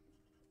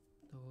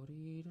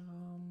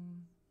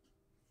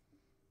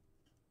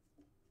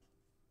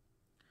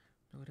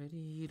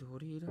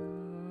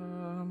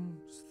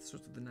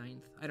 Sort of the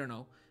ninth. I don't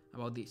know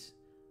about this.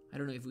 I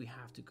don't know if we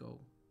have to go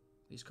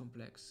this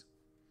complex.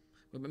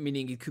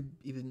 Meaning it could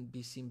even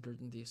be simpler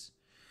than this.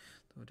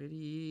 But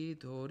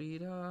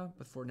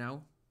for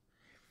now.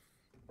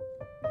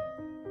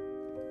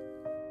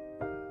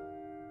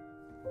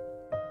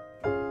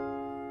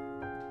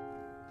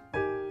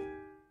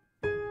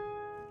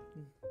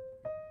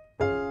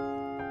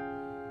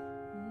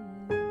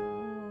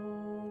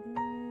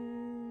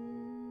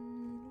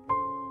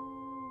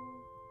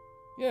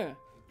 Yeah.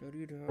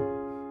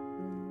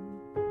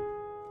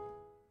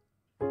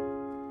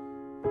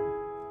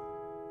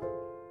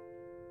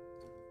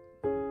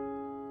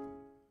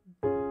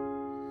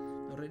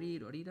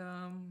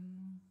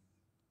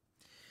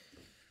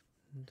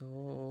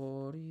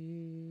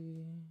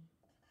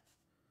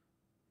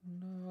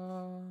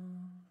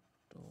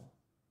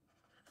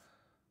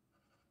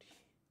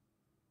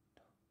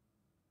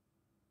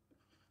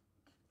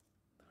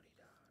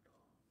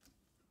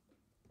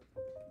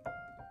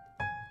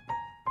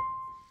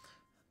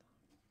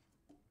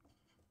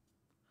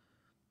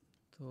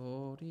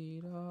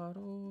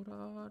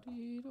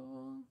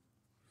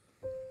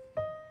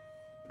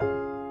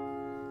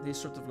 This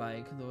sort of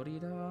like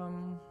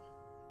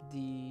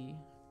D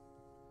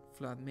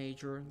flat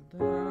major,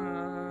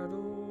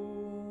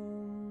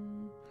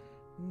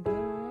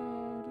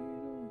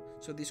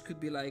 so this could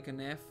be like an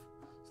F.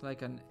 It's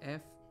like an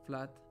F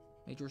flat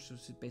major, so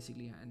it's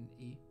basically an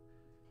E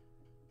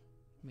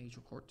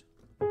major chord,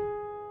 and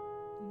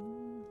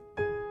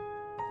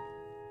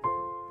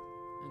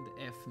the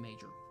F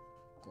major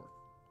chord.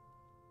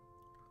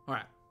 All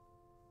right,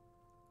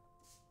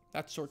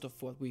 that's sort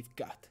of what we've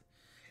got.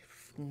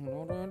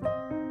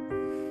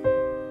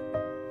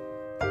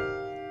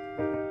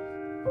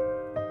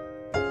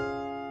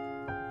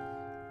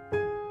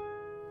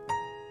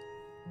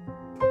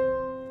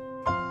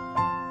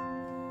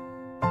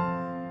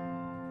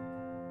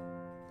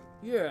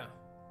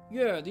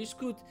 Yeah, this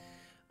could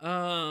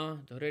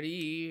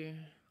already.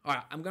 All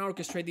right, I'm gonna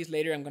orchestrate this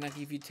later. I'm gonna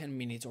give you 10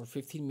 minutes or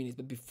 15 minutes,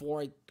 but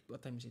before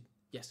what time is it?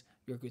 Yes,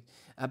 you're good.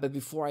 But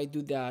before I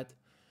do that,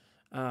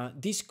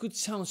 this could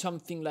sound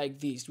something like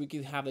this. We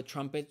could have the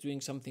trumpet doing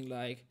something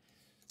like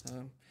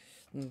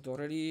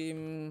already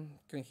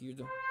can hear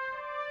them,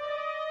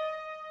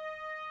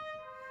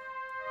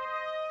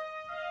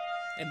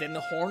 and then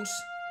the horns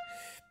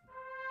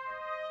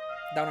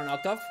down an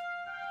octave.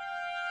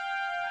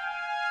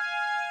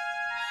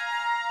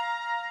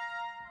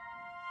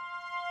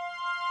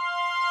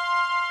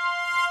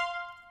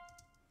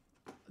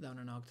 Down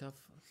an octave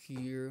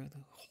here, the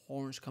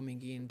horns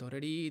coming in,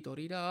 do-re-dee,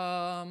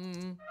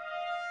 do-re-dum.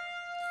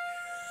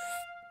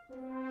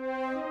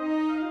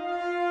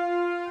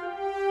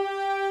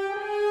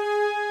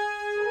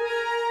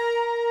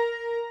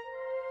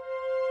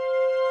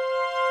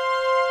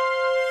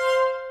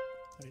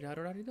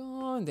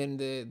 And then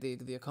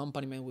the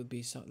accompaniment would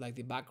be like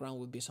the background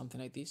would be something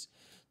like this.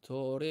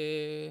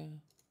 Do-re,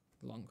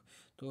 long,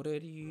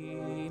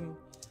 do-re-dee.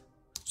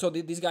 So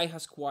this guy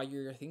has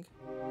choir, I think.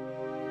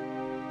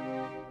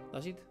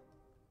 Does it?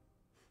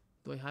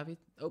 Do I have it?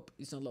 Oh,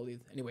 it's not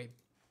loaded. Anyway,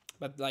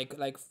 but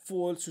like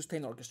full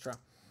sustained orchestra.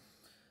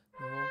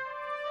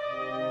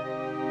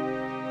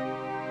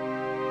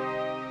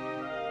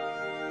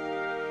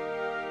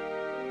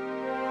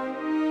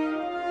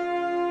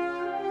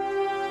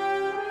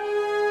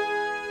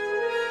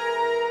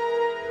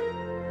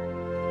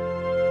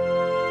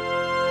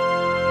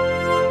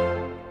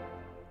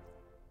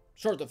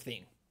 Sort of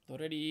thing.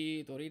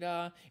 Do-re-dee,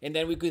 do-re-da. And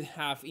then we could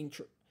have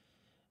internal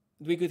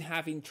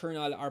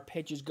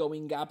arpeggios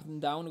going up and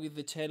down with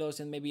the cellos,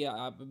 and maybe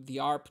the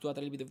arp to add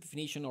a little bit of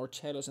definition, or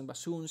cellos and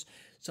bassoons,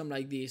 something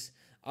like this.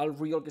 I'll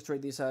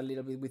reorchestrate this a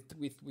little bit with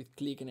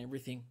click and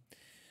everything.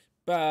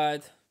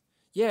 But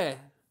yeah,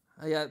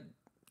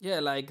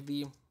 like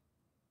the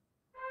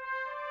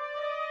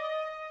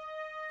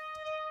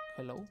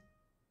hello.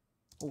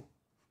 Oh,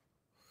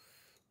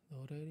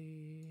 there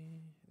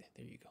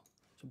you go.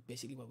 So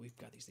basically, what we've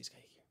got is this guy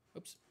here.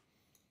 Oops.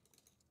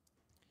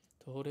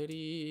 Let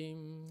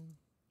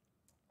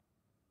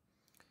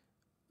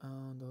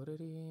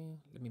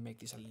me make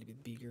this a little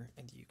bit bigger,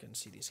 and you can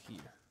see this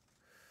here.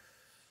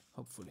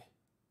 Hopefully.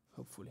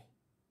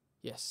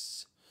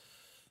 Yes.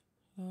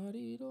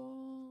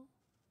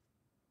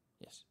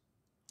 Yes.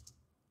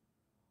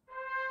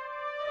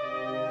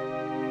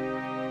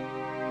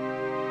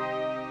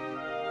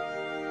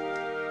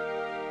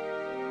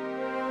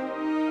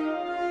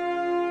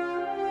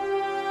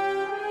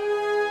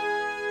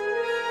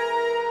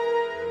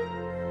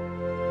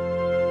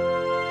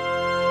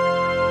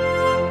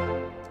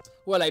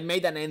 Well, I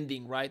made an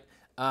ending, right?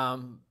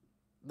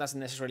 Doesn't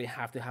necessarily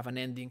have to have an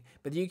ending,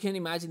 but you can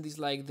imagine this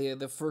like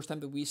the first time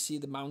that we see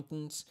the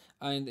mountains,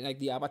 and like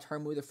the Avatar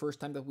movie, the first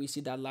time that we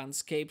see that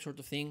landscape sort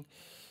of thing.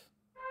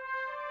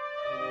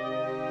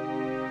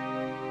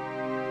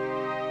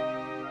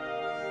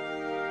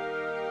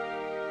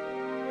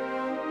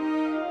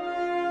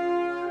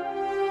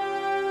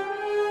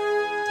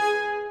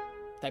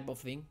 Type of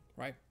thing,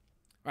 right?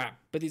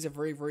 But it's a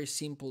very, very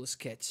simple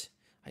sketch.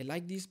 I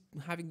like this,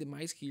 having the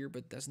mice here,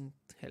 but doesn't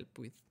help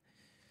with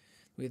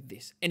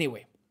this.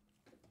 Anyway,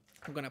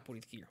 I'm gonna put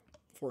it here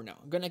for now.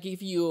 I'm gonna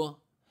give you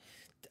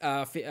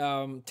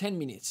 10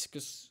 minutes,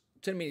 because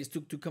 10 minutes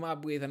to come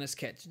up with a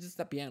sketch, just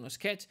a piano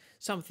sketch,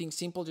 something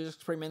simple. Just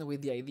experiment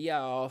with the idea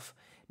of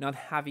not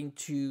having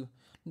to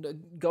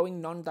going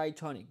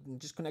non-diatonic,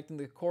 just connecting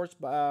the chords,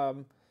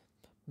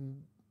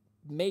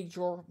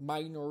 major,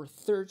 minor,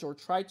 thirds, or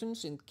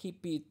tritones, and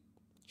keep it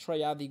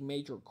triadic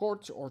major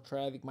chords or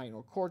triadic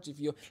minor chords. If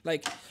you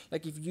like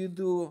if you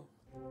do,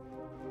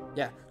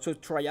 yeah, so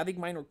triadic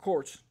minor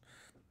chords.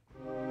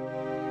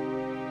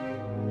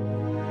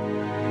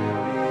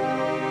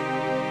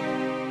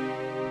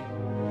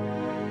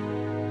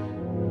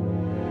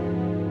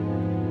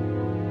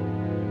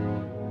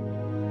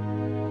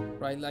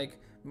 Right, like,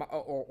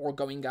 or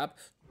going up.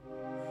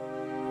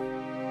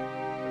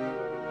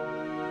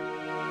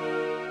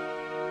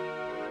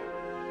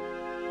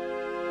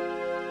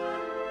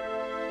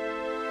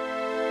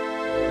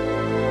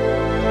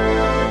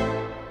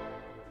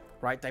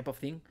 right, type of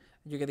thing.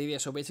 You get the idea.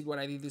 So basically, what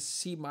I did is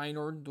C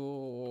minor,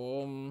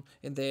 do,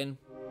 and then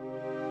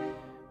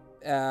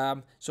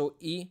so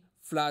E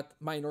flat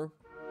minor,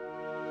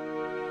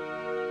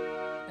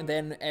 and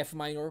then F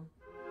minor,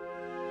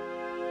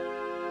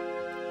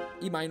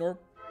 E minor,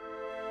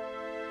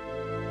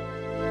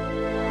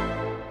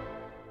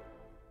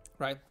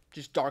 right?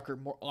 Just darker,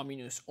 more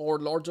ominous, or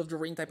Lords of the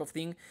Ring type of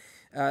thing.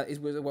 Is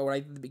what I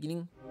did at the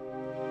beginning.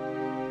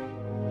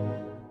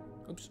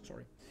 Oops,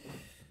 sorry.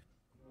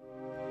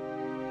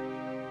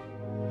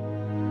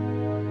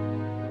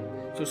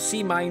 So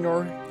C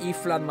minor, E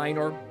flat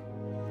minor,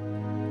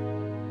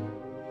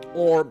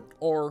 or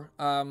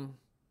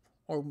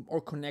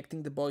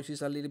connecting the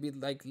voices a little bit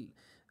like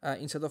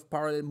instead of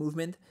parallel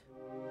movement.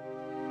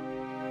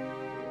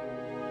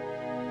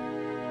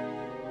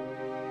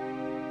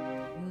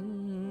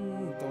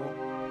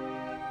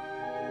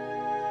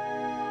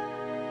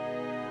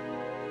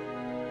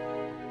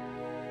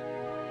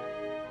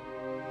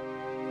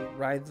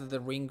 Right, the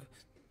ring.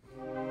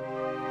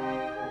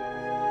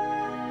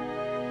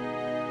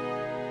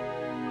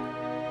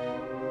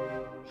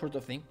 Sort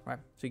of thing, right?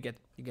 So you get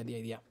the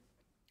idea.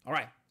 All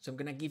right. So I'm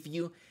gonna give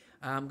you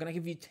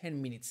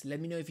 10 minutes. Let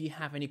me know if you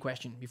have any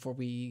question before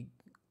we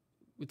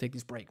take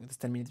this break. This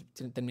 10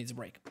 minutes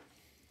break.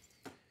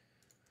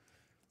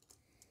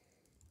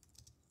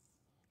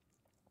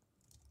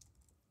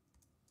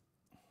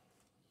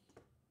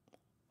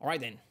 All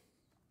right then.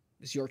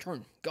 It's your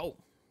turn. Go.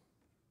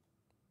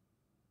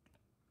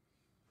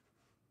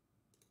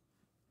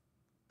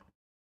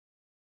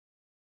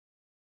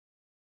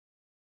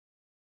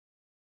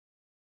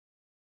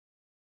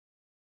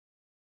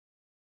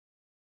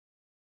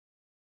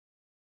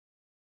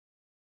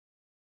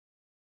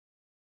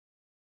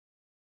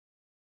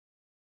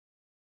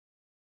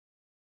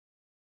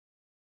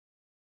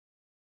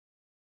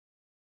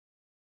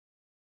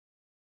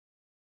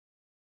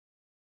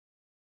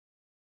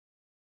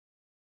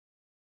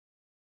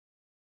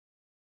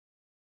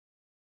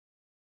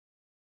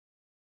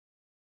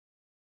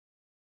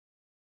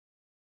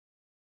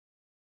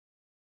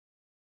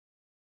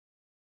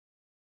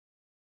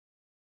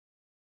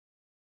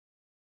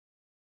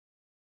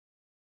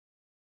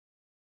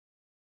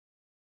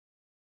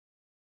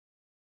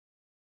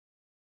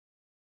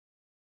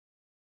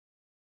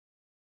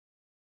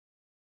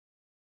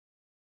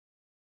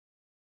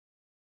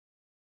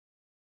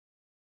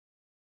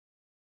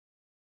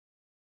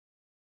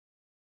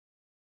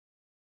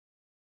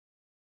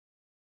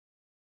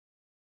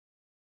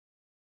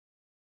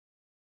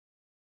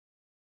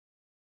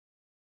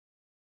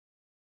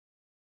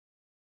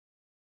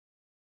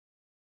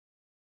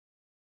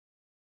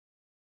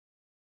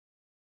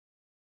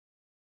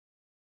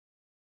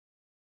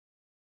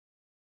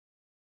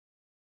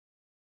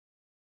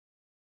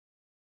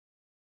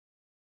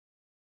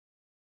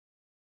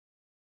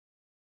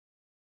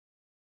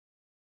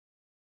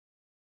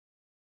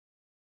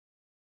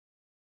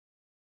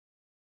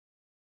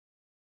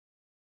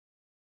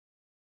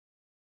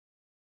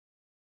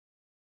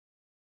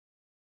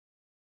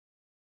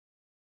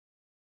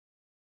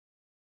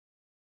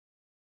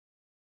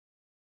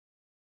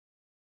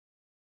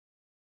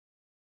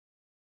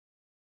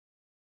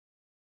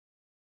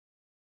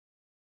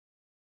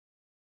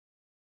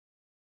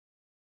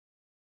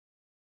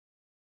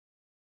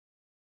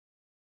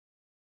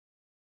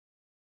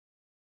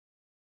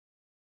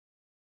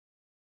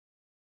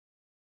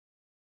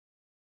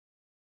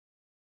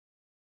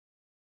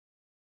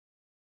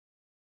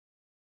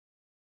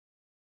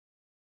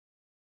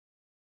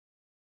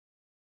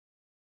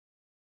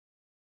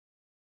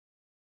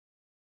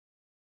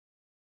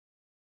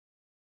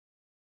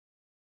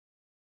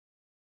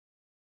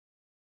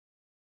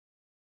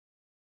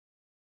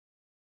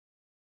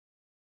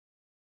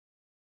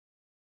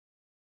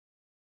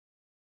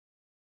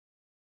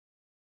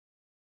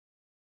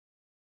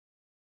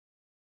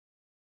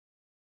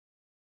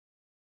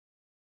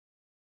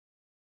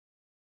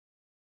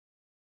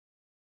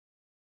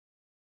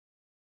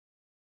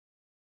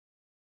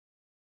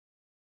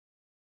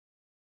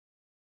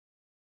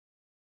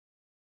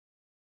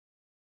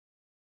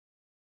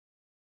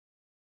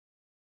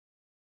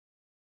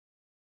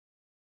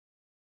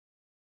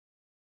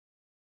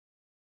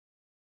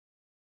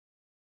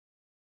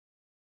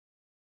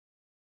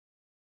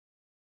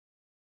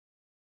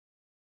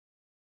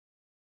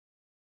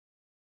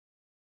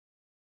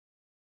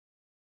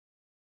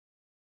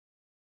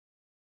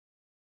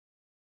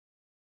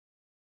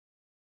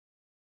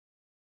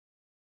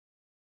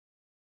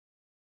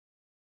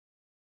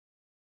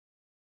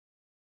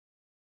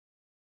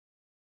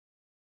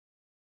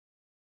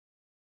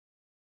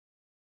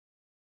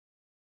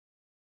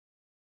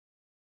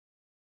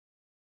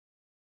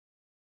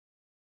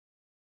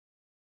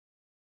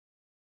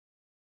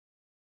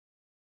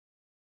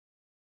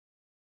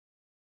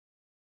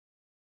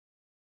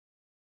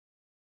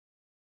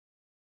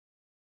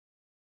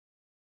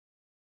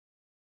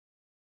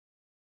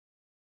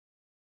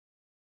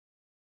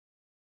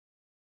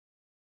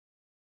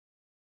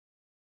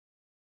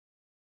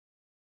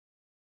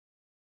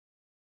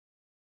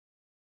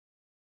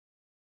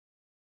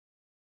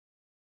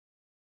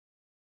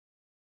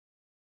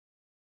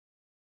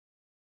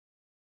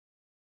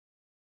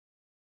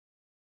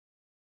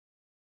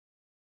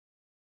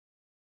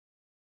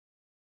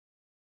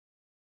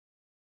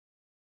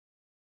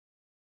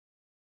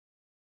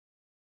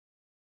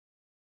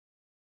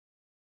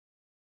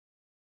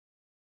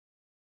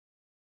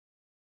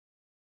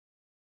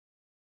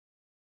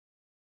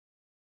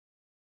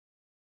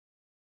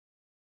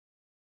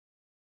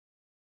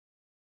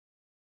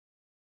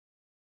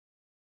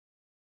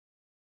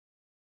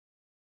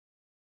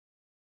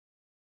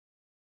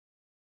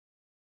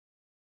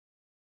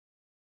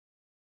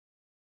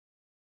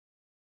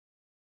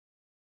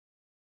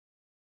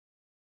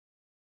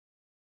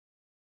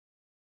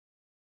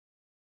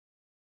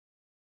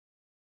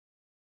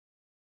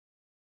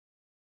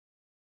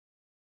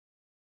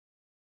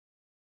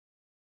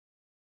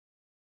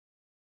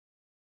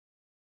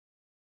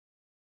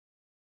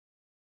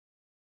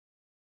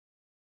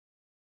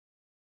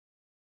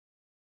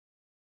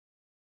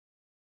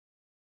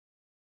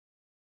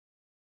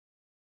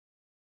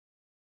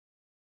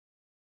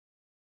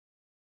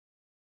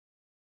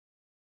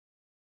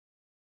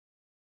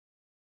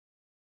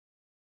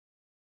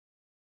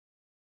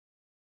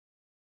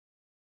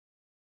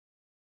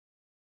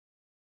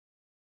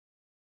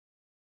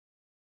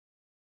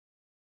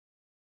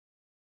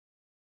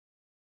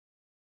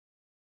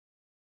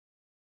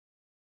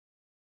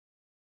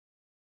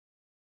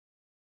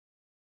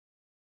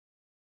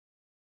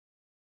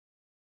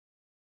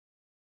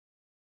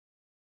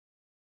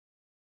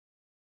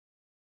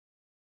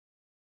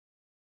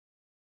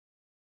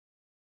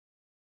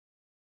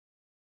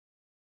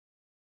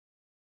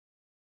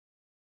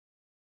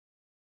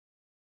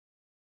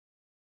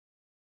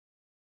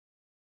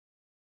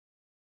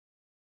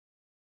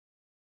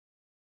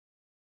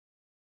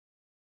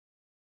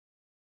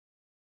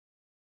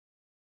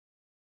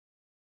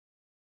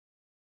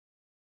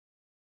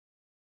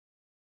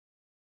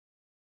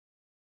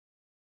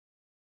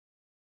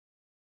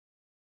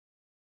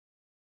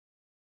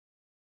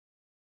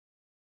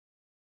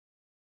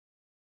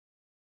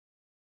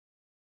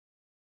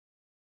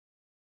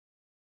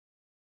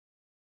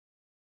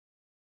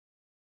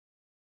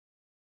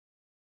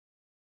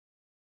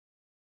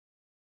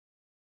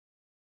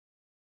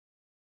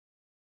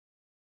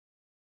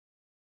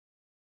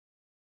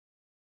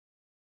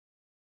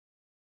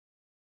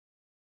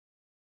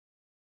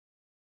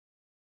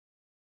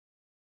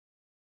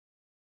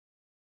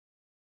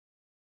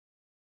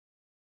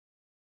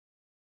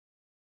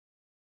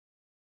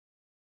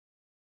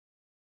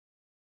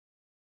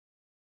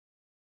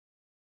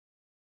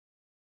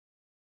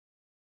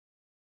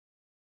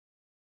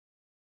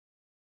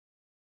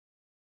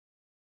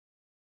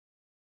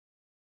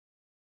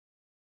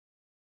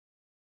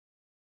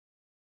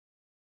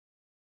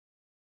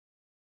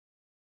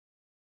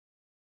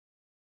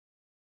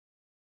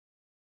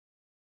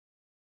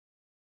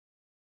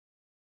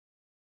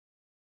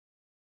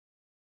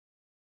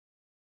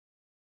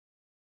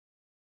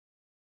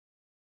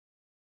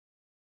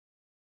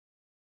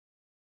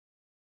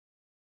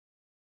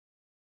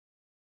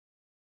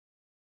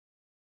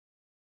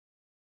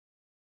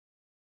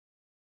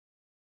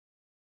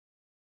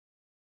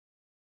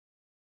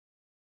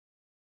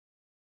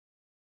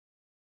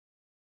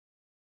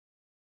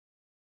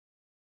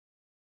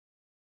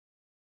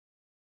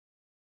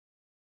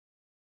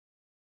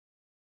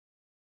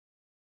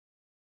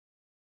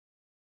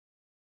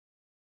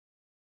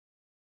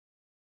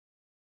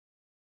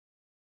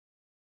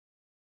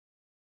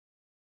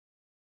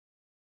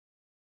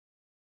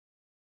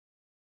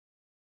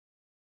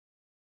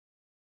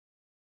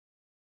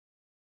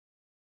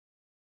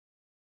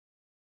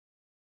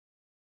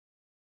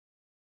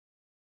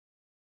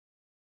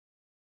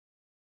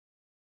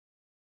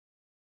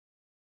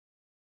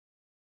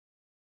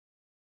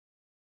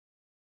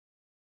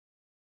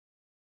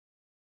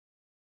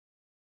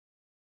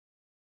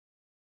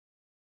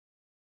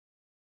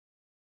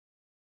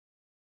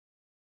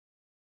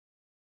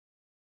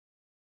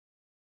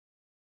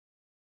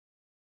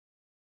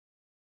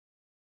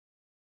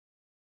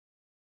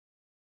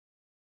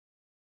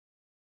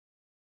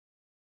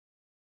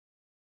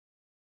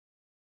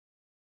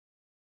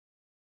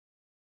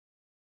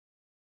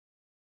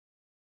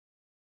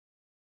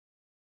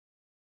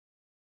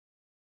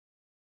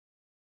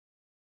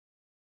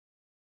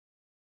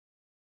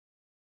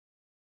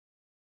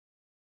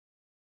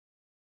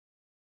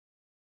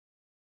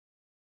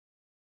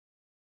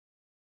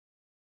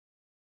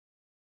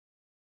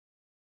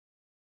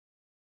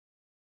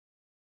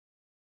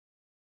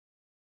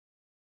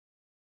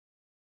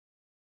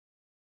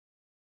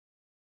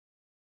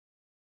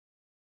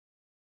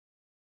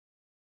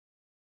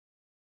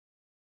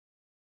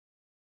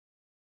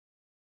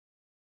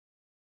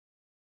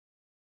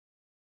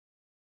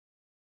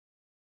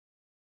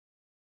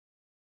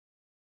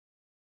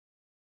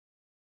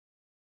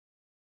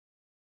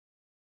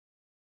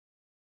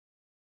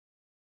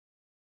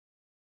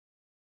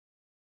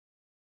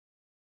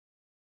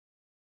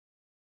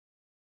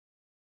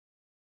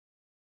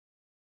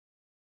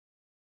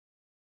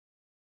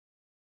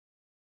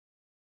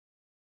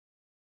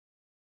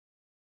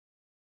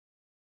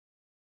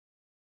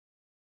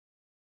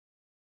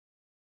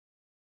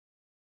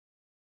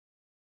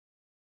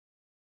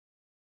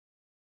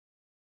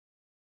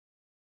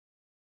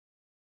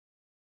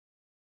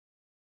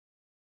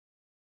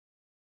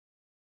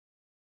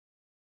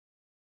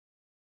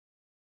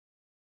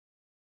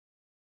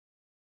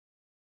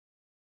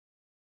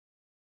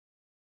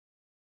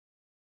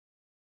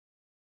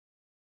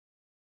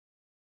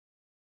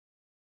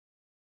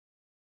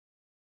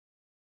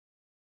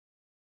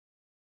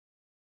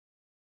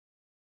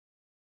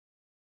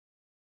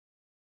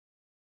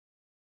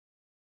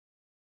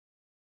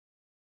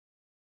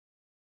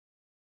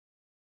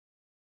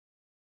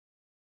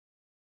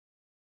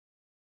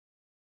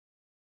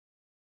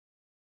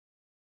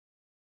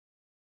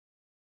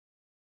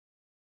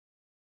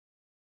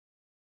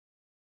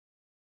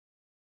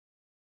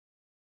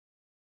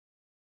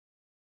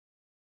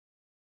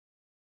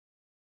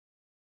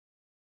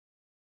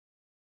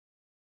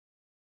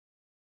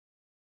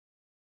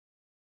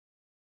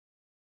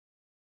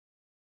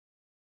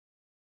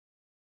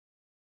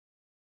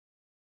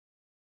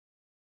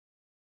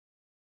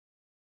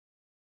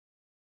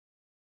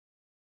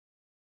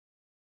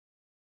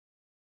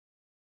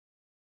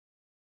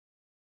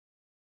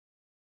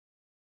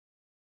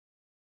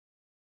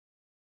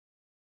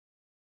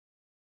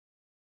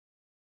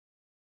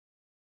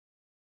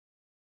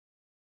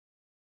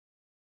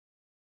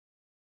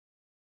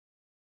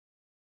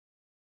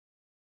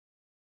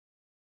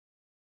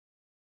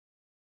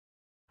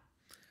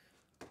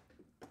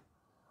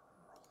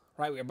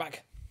 Right, we're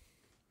back.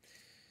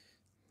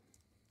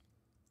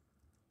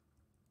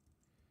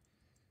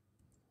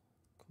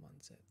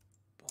 Command Z.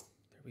 Boom.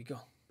 There we go.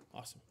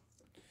 Awesome.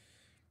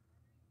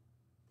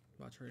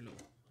 Battery low.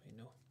 I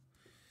know.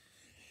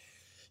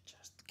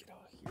 Just get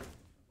out of here.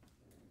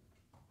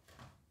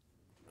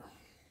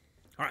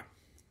 All right.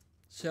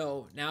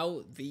 So now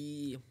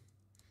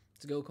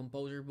let's go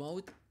composer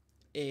mode,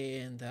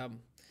 and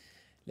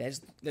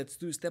let's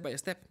do step by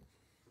step.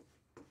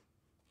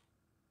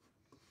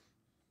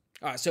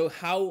 All right. So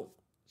how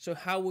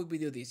would we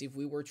do this if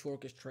we were to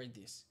orchestrate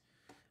this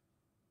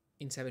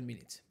in 7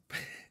 minutes?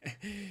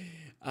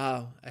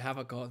 I have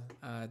a call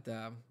at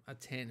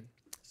 10,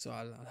 so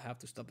I'll have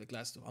to stop the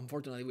class.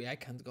 Unfortunately, I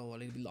can't go a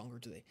little bit longer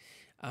today.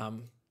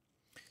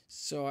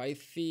 So I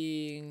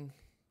think,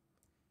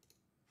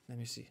 let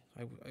me see.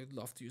 I'd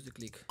love to use the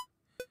click.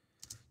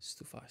 It's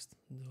too fast.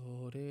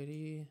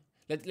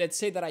 Let's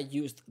say that I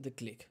used the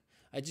click.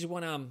 I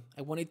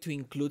wanted to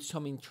include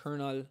some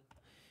internal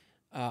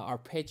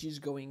arpeggios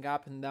going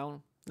up and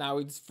down. Now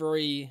it's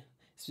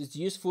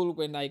useful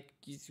when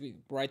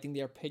writing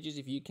the arpeggios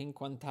if you can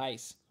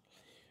quantize,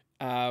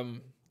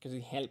 because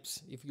it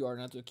helps if you are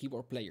not a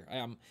keyboard player. I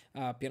am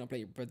a piano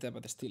player,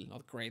 but still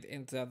not great,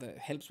 and that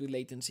helps with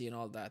latency and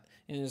all that.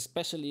 And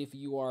especially if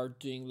you are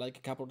doing like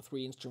a couple of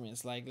 3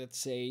 instruments, like let's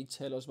say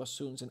cellos,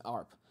 bassoons, and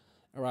arp.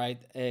 All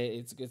right,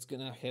 it's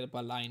gonna help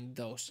align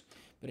those.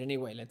 But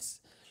anyway,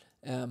 let's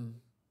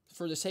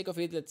for the sake of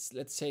it,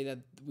 let's say that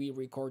we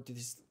recorded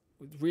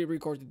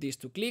this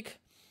to click,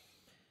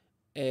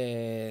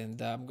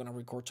 and I'm gonna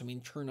record some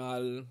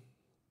internal,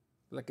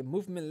 like a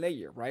movement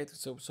layer, right?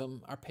 So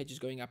some arpeggios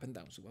going up and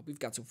down. So what we've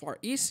got so far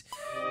is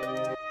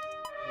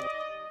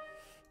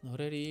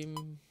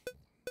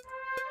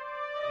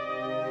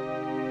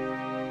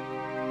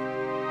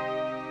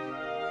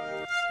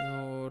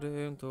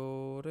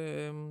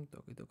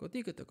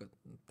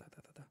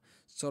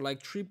so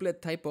like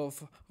triplet type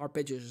of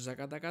arpeggios.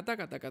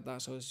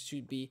 So it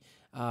should be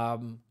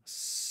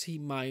C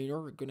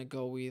minor. We're gonna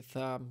go with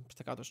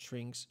staccato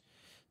strings.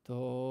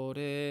 Sort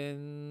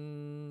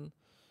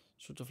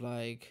of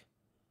like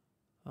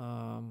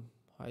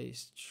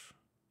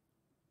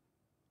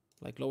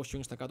like low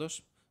string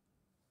staccatos.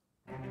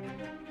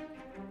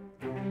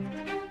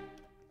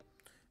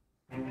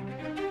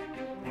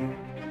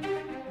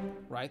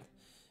 Right,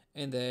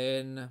 and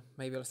then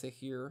maybe I'll stay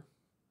here,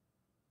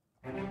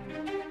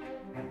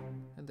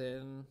 and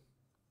then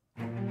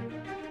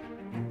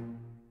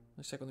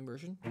a second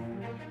inversion.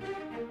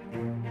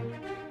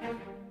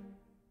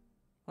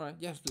 All right,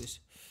 yeah, let's do this.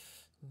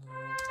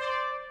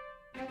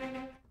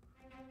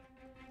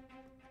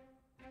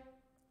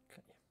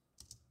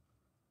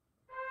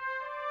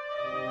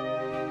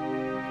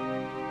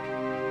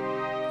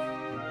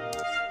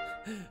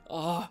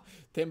 Oh,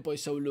 tempo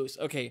is so loose.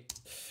 Okay.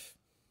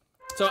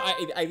 So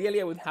ideally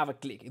I would have a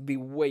click. It'd be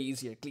way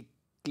easier. Click,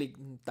 click,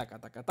 taka,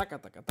 taka, taka,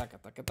 taka, taka,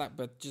 taka, taka,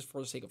 but just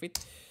for the sake of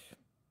it.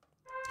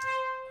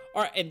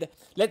 All right, and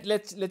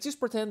let's just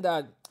pretend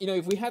that,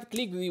 if we had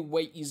click, it would be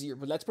way easier.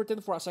 But let's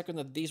pretend for a second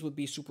that this would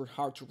be super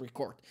hard to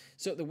record.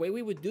 So the way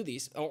we would do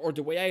this, or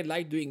the way I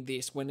like doing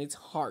this when it's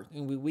hard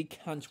and we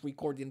can't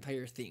record the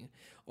entire thing,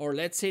 or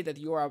let's say that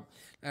you are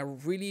a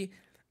really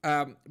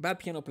bad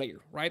piano player,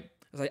 right?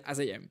 As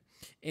I am,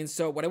 and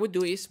so what I would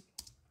do is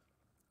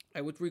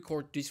I would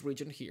record this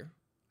region here.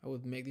 I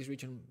would make this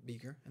region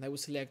bigger, and I would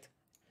select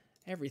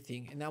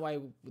everything. And now I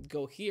would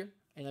go here,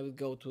 and I would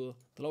go to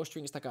the low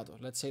string staccato.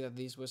 Let's say that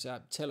this was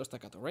a cello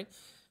staccato, right?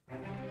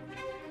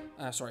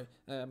 Sorry.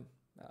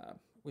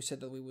 We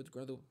said that we would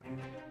go do.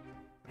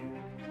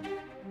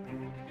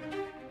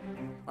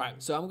 All right,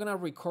 so I'm gonna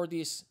record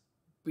this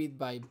bit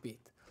by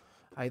bit.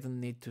 I don't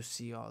need to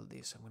see all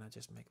this. I'm gonna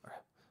just make. All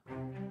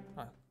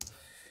right.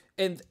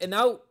 And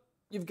now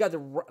you've got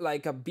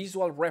a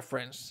visual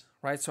reference,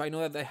 right? So I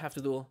know that I have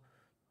to do.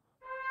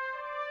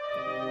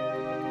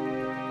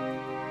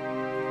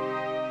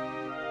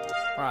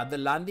 The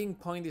landing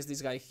point is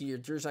this guy here.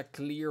 There's a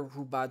clear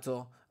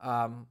rubato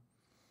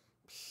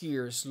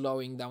here,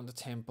 slowing down the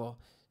tempo.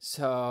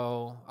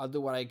 So I'll do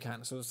what I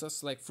can. So it's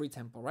just like free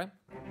tempo, right?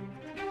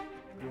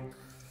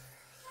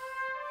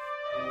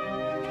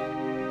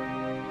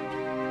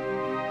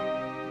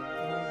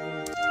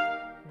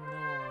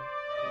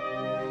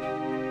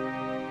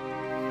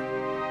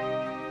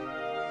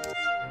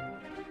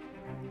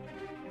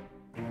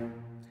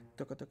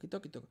 Toco toki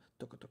toki toco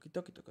toco toki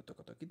toki toco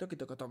toco toki toki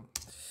toco tom.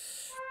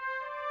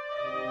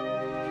 A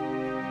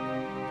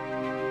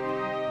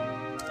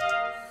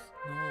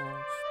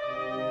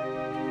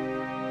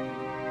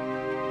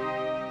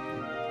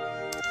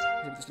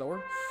little bit slower.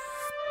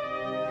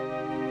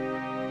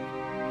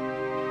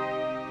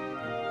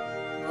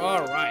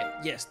 All right.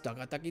 Yes.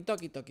 Toka toki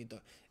toki toki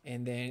to.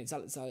 And then it's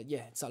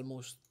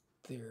almost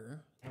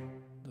there.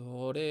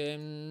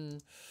 I'm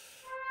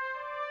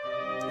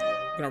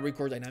gonna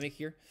record dynamic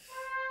here.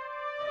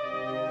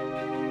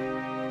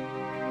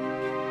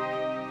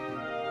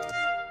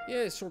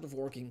 Yeah, it's sort of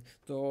working.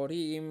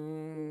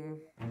 Dorim.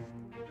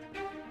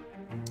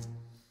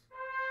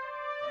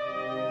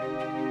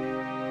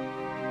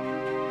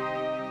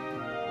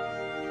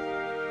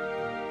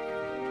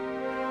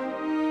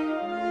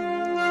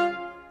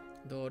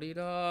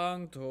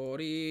 tan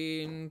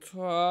torin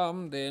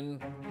tam, then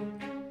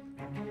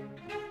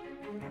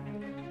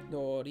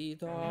do di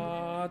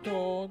da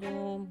do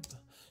do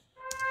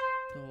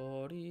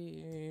do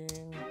di.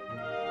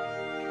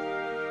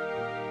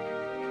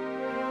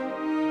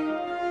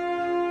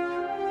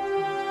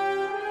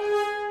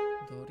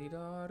 Do di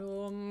da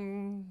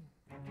dum.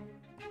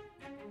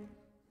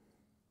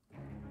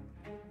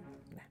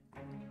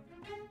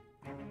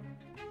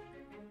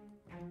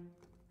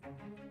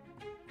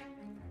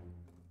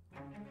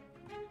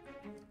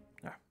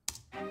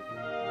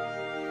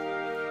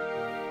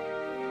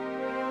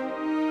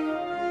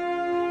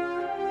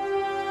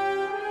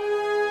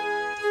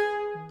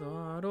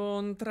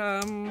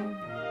 Tram.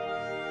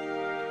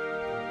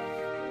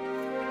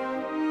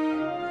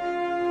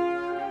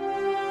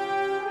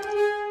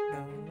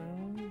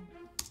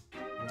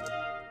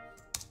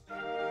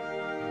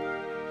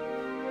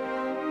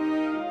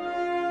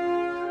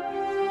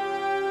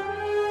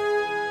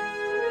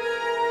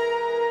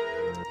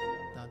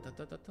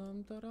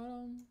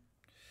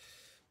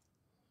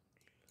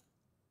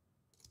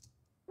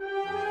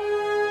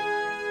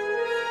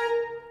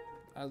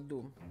 I'll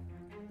do.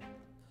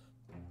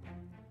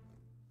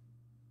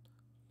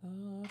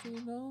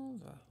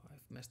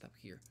 I've messed up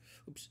here.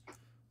 Oops.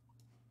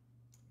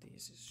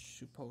 This is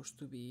supposed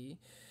to be.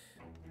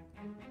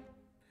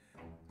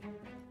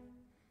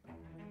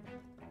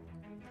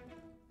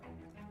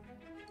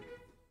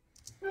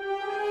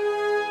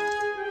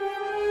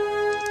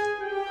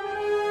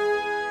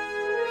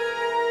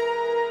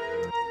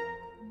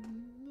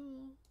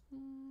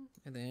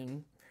 And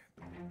then.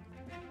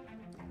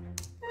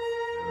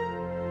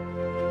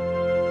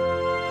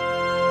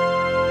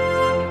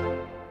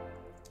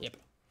 Yep.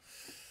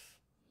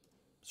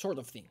 Sort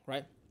of thing,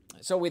 right?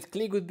 So with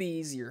click would be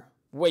easier,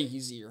 way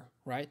easier,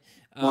 right?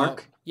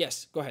 Mark?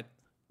 Yes, go ahead.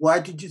 Why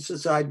did you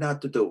decide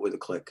not to do it with a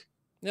click?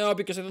 No,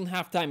 because I don't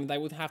have time. I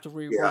would have to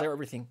re-record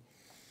everything.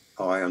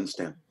 Oh, I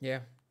understand. Yeah.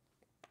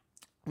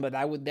 But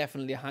I would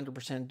definitely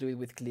 100% do it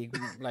with click,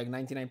 like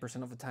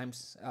 99% of the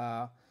times.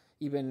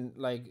 Even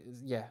like,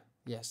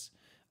 yes.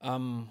 But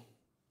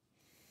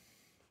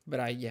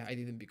I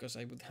didn't, because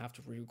I would have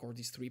to re-record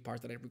these 3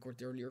 parts that I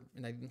recorded earlier,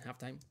 and I didn't have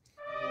time.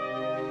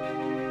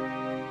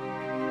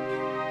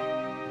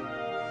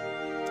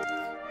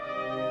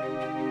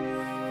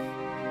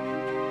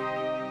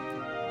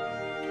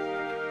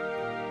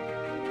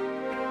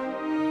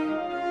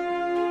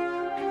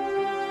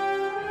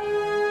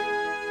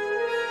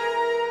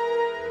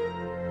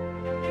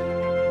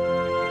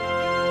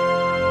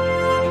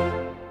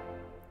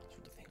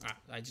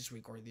 I just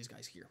recorded these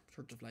guys here,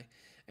 sort of like.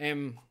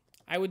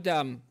 I would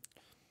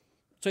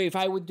so if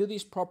I would do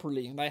this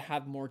properly and I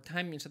had more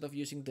time, instead of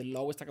using the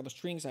lowest staccato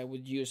strings, I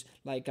would use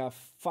like a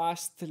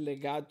fast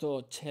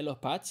legato cello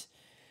patch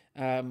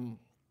to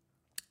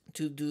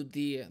do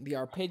the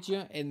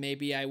arpeggio, and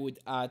maybe I would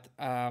add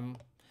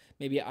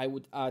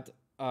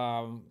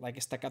like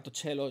a staccato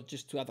cello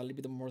just to add a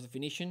little bit more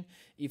definition.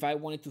 If I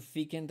wanted to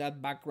thicken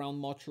that background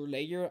motor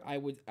layer, I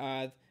would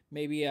add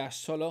maybe a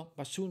solo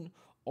bassoon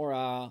or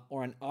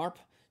an arp,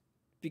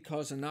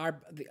 because an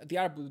arp, the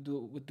arp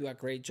would do a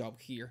great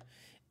job here,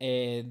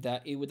 and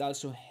it would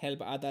also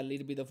help add a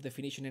little bit of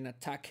definition and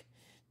attack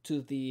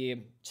to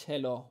the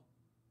cello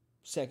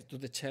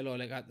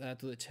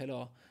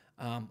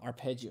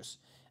arpeggios.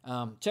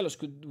 Cellos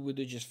would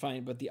do just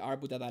fine, but the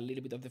arp would add a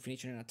little bit of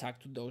definition and attack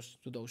to those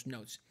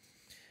notes,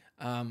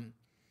 and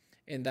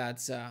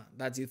that's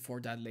it for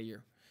that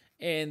layer.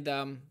 And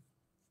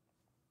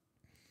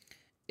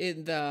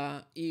if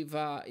I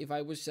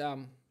was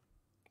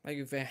like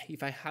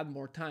if I had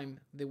more time,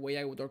 the way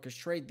I would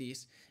orchestrate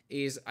this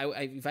is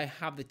if I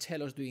have the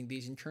cellos doing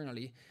this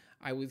internally,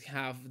 I would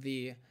have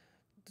the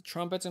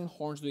trumpets and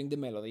horns doing the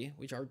melody,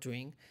 which are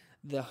doing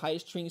the high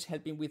strings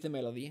helping with the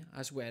melody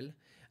as well.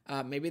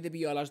 Maybe the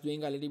violas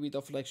doing a little bit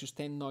of like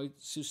sustained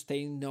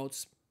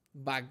notes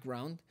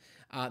background.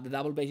 The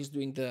double bass is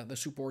doing the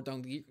support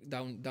down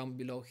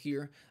below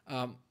here.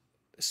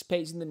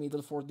 Space in the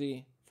middle for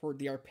the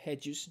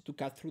arpeggios to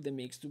cut through the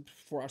mix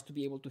for us to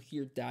be able to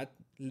hear that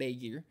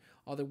layer.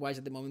 Otherwise,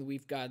 at the moment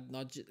we've got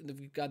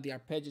the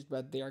arpeggios,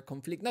 but they are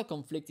not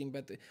conflicting.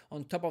 But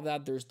on top of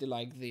that, there's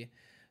the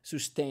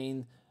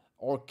sustained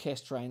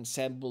orchestra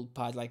ensemble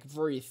part, like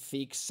very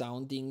thick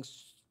sounding,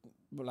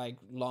 like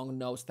long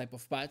notes type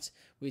of parts,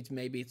 which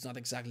maybe it's not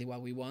exactly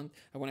what we want.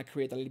 I want to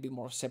create a little bit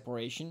more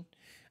separation.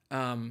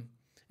 And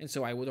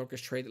so I would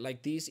orchestrate it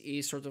like this.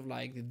 Is sort of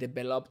like the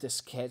developed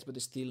sketch, but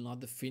it's still not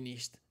the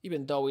finished.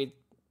 Even though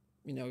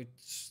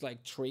it's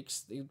like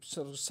tricks, it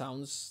sort of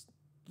sounds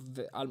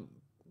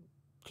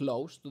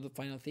close to the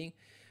final thing,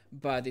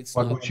 but it's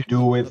what not. Would you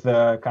do with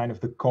kind of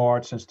the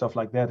chords and stuff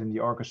like that in the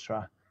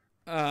orchestra?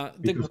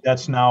 Because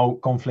that's now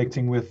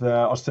conflicting with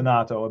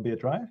ostinato a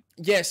bit, right?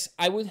 Yes,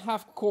 I would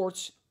have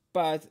chords,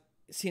 but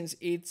since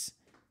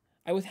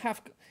I would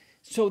have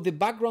So the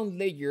background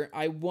layer,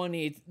 I want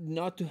it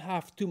not to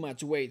have too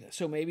much weight.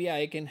 So maybe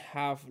I can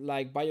have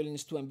like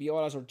violins 2 and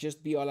violas, or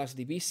just violas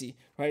divisi,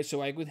 right?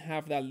 So I could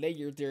have that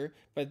layer there,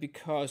 but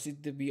because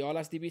the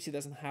violas divisi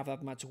doesn't have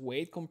that much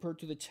weight compared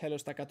to the cello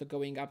staccato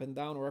going up and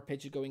down, or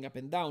arpeggio going up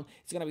and down,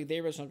 it's gonna be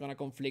there, but it's not gonna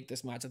conflict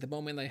as much. At the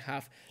moment, I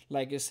have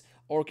like this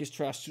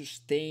orchestra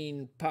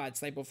sustain pads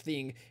type of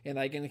thing, and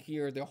I can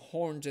hear the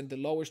horns and the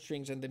lower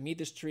strings and the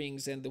mid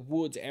strings and the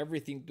woods,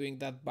 everything doing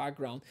that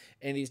background,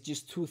 and it's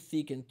just too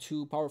thick and too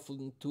powerful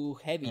and too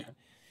heavy.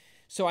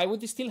 So I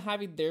would still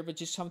have it there, but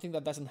just something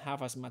that doesn't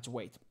have as much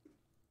weight.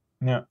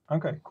 Yeah.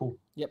 Okay. Cool.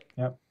 Yep.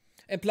 Yep.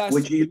 And plus,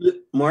 Would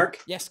you, Mark?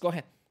 Yes, go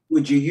ahead.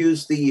 Would you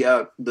use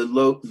the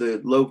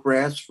low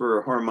brass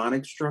for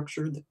harmonic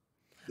structure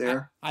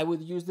there? I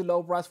would use the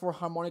low brass for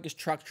harmonic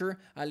structure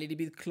a little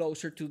bit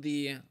closer to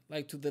the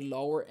to the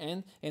lower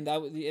end, and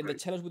the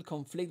cellos would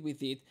conflict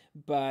with it,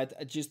 but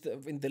just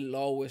in the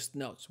lowest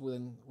notes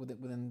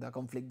wouldn't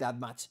conflict that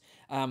much.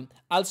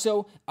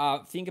 Also,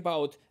 think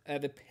about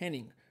the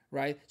penning,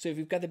 right? So if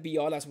you've got the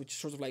violas, which is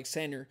sort of like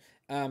center,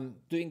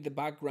 doing the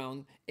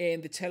background,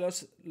 and the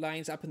cellos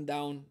lines up and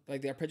down,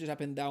 like the arpeggios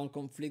up and down,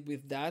 conflict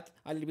with that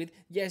a little bit.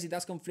 Yes, it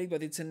does conflict,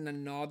 but it's in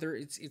another.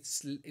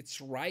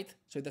 It's right,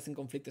 so it doesn't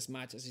conflict as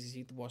much as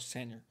it was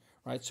center,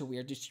 right? So we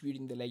are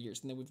distributing the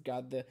layers, and then we've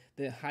got the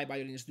high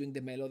violins doing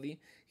the melody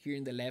here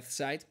in the left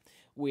side,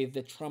 with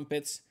the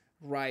trumpets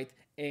right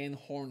and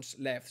horns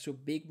left. So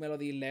big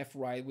melody left,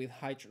 right, with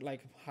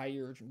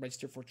higher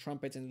register for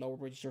trumpets and lower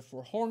register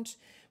for horns,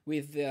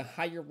 with the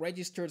higher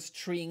registered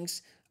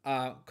strings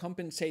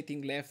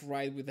compensating left,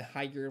 right, with the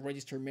higher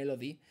register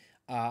melody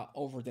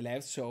over the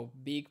left. So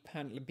big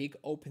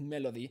open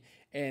melody,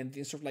 and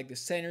then sort of like the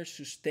center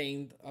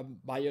sustained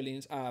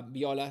violins,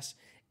 violas,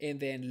 and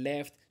then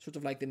left sort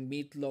of like the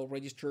mid-low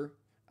register,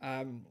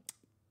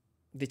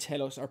 the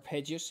cellos,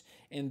 arpeggios,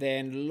 and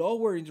then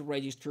lower in the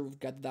register we've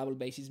got double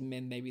basses, and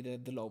maybe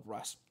the low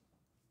brass.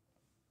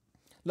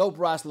 Low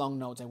brass, long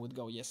notes I would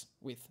go, yes,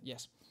 with,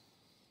 yes.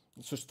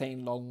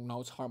 Sustained long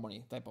notes,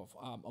 harmony type of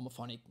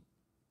homophonic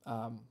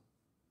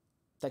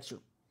texture.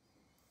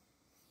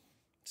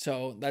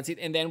 So that's it.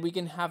 And then we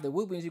can have the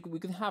woodwinds. We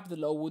can have the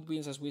low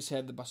woodwinds, as we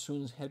said, the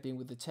bassoons helping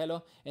with the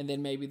cello, and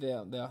then maybe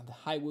the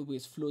high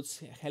woodwinds,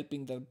 flutes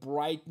helping the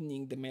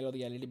brightening the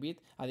melody a little bit.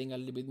 I think a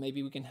little bit.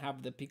 Maybe we can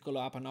have the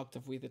piccolo up an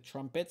octave with the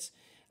trumpets,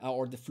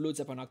 or the flutes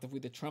up an octave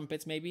with the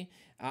trumpets. Maybe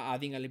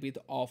adding a little bit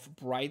of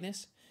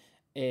brightness,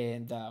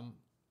 and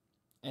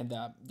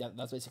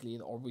that's basically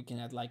it. Or we can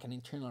add like an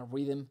internal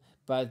rhythm,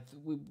 but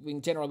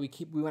in general we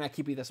want to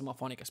keep it as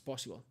homophonic as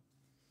possible.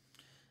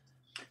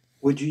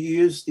 Would you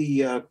use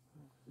the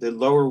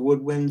lower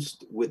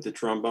woodwinds with the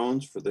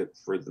trombones for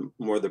the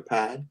more the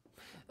pad?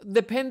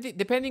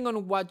 Depending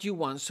on what you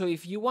want. So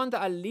if you want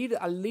a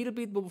little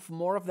bit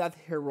more of that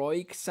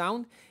heroic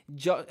sound,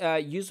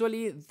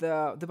 usually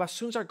the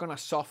bassoons are gonna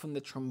soften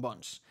the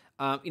trombones.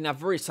 In a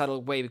very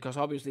subtle way, because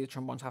obviously the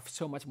trombones have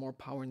so much more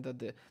power than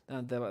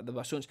the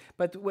bassoons.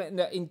 But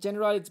in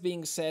general, it's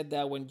being said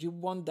that when you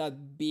want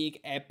that big,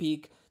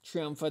 epic,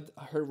 triumphant,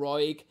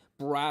 heroic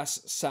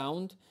brass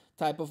sound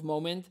type of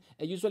moment,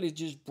 usually it's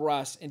just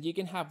brass, and you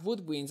can have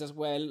woodwinds as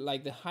well,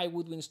 like the high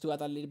woodwinds, to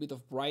add a little bit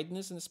of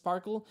brightness and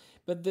sparkle,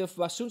 but the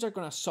bassoons are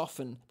going to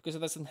soften because it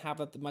doesn't have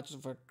that much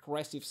of an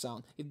aggressive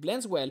sound. It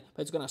blends well,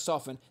 but it's going to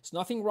soften. There's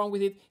nothing wrong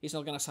with it. It's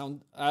not going to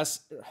sound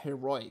as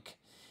heroic.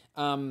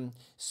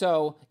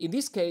 So in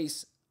this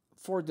case,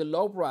 for the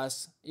low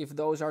brass, if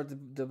those are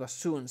the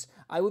bassoons,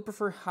 I would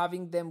prefer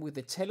having them with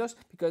the cellos,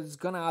 because it's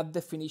going to add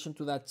definition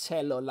to that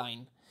cello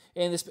line.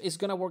 And it's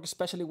going to work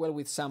especially well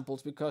with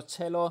samples, because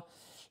cello,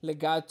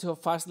 legato,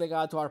 fast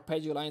legato,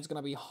 arpeggio line is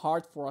going to be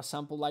hard for a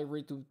sample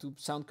library to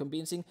sound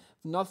convincing.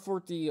 Not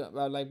for the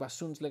like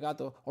bassoons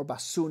legato or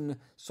bassoon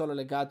solo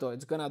legato.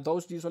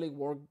 Those usually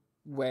work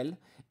well,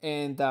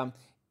 and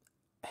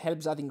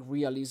helps adding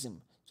realism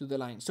to the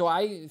line. So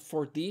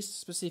for this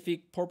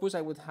specific purpose,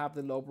 I would have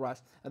the low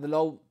brass, the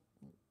low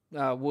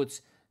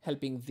woods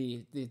helping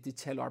the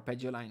cello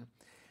arpeggio line.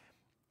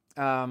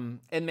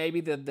 And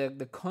maybe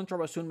the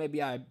contrabassoon,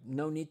 maybe I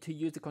no need to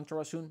use the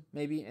contrabassoon,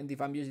 maybe, and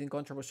if I'm using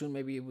contrabassoon,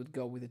 maybe it would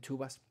go with the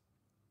tubas.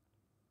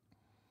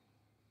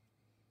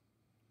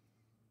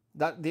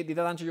 Did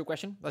that answer your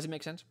question? Does it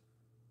make sense?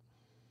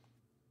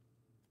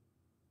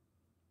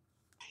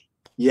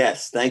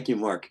 Yes, thank you,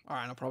 Mark. All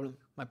right, no problem.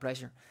 My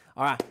pleasure.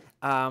 All right.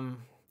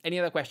 Any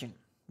other question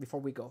before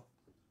we go?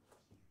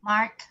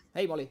 Mark.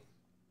 Hey, Molly.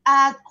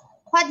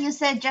 What you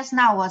said just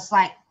now was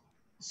like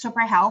super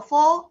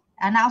helpful.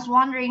 And I was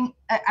wondering,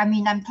 I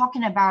mean, I'm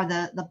talking about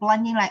the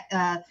blending, like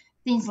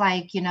things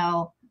like, you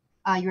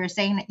were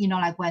saying,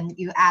 like when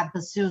you add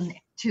bassoon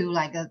to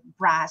like a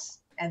brass,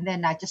 and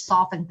then I just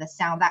soften the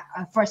sound. That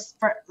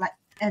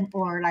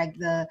or like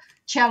the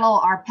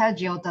cello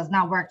arpeggio does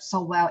not work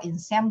so well in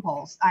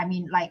samples. I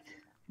mean, like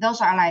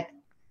those are like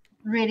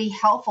really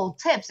helpful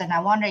tips, and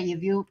I wonder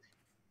if you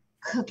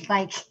could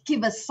like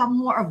give us some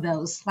more of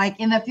those, like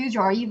in the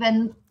future, or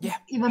even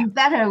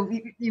better,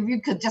 if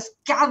you could just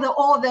gather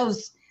all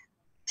those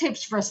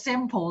tips for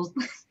samples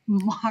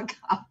mock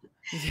up.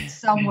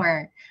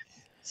 somewhere.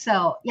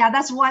 So yeah,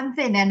 that's one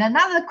thing. And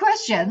another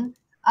question,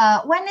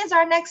 when is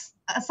our next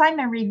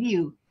assignment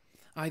review?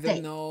 I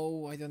don't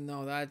know. I don't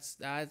know. That's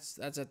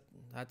a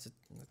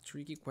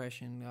tricky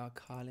question.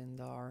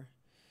 Calendar.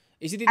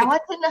 Is it? I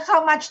want to know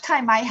how much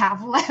time I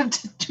have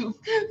left to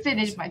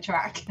finish my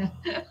track.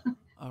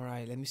 All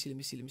right. Let me see.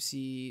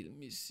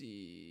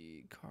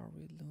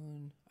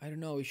 Carolyn. I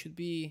don't know. It should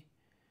be.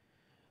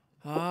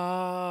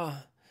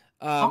 I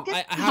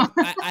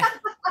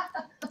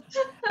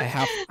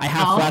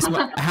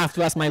have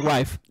to ask my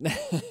wife.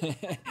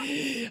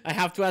 I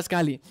have to ask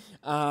Ali.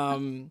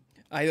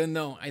 I don't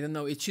know.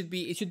 It should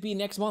be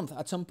next month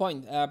at some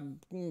point.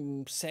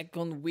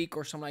 Second week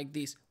or something like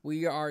this.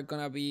 We are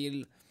gonna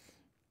be.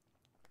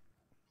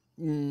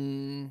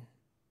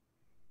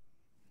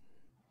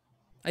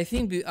 I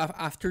think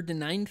after the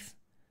 9th.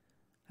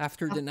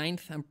 After the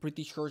 9th, I'm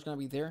pretty sure it's gonna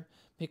be there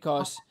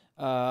because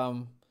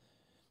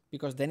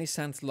Dennis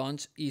Sands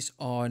launch is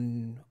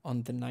on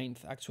the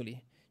 9th.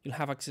 Actually, you'll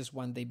have access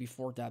one day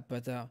before that,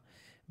 but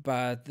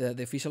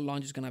the official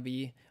launch is gonna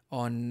be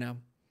on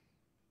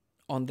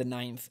the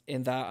 9th,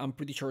 and I'm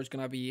pretty sure it's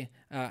gonna be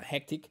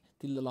hectic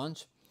till the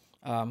launch.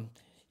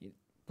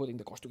 Putting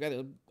the course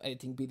together,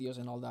 editing videos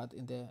and all that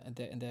in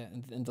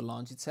the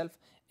launch itself,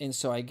 and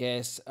so I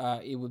guess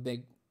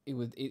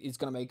it's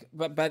gonna make,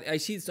 but I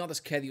see it's not a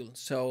schedule,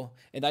 so,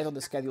 and I don't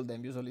schedule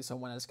them. Usually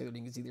someone else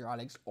scheduling is either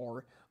Alex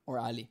or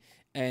Ali,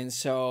 and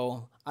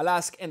so I'll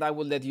ask and I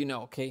will let you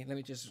know. Okay, let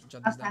me just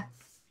jot this down.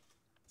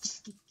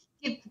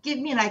 Give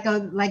me like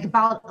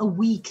about a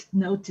week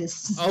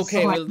notice.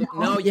 Okay, well,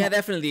 no, yeah,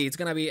 definitely, it's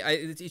gonna be.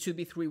 It should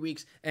be 3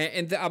 weeks.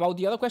 And about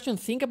the other question,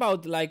 think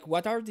about like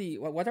what are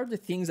the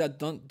things that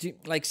don't do,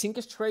 like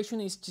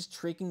syncastration is just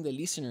tricking the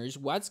listeners.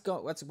 What's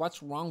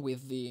wrong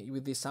with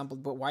the sample?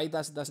 But why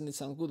doesn't it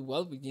sound good?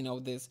 Well,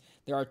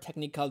 there are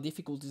technical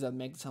difficulties that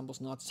make the samples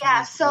not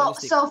sound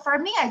realistic. So for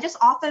me, I just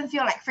often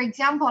feel like, for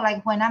example,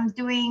 like when I'm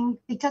doing,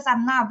 because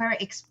I'm not very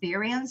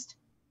experienced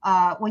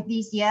with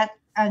these yet,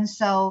 and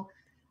so.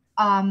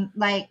 I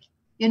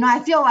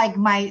feel like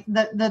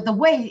the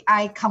way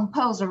I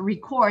compose or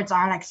records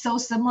are like so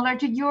similar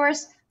to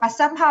yours, but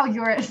somehow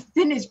your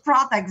finished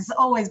product is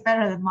always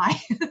better than mine.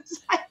 It's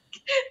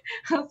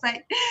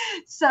like,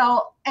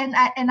 so, and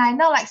I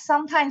know like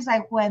sometimes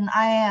like when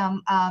I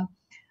am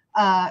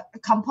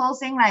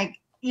composing, like,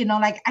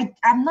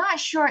 I'm not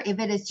sure if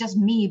it is just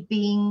me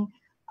being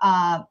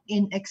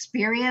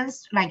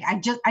inexperienced. Like I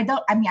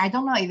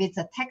don't know if it's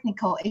a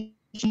technical issue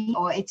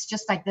or it's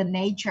just like the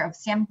nature of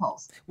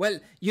samples. Well,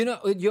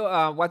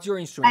 what's your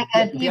instrument?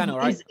 Like, piano,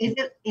 right? Is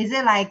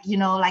it like,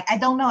 like, I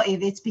don't know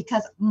if it's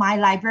because my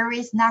library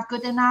is not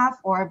good enough,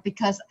 or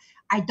because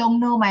I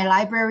don't know my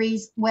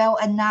libraries well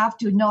enough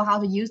to know how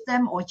to use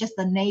them, or just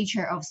the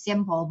nature of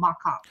sample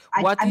markup.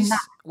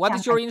 What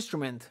is your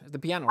instrument? The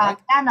piano, right?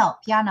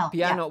 Piano.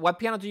 Yeah. What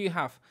piano do you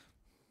have?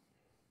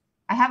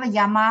 I have a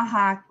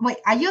Yamaha. Wait,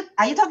 are you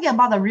talking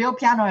about the real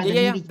piano or the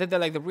MIDI? Yeah,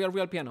 like the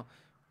real piano.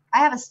 I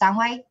have a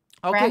Steinway.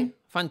 Okay, brand.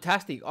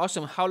 Fantastic,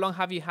 awesome. How long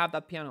have you had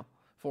that piano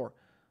for?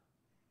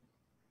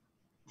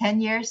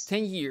 10 years.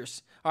 10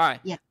 years. All right.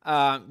 Yeah.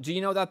 Do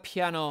you know that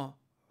piano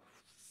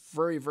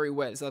very, very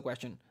well? Is that a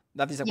question?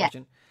 That is a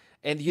question.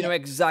 And you know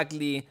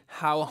exactly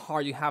how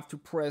hard you have to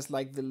press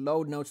like the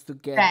low notes to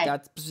get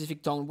that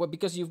specific tone. Well,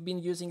 because you've been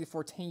using it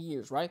for 10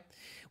 years, right?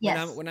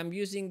 Yes. When I'm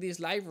using these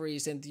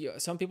libraries, and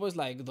some people is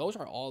like, those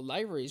are all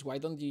libraries. Why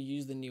don't you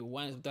use the new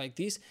ones? Like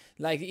this,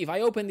 like if I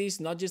open this,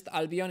 not just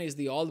Albion, is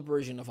the old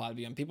version of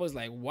Albion. People is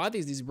like, what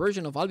is this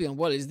version of Albion?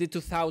 Well, it's the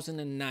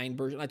 2009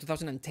 version,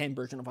 2010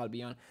 version of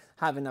Albion.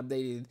 Haven't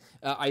updated.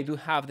 I do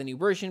have the new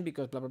version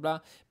because blah blah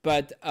blah.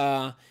 But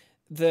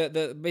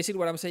the basically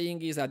what I'm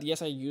saying is that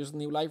yes, I use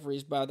new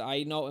libraries, but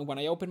I know, and when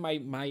I open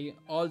my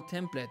old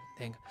template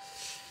thing,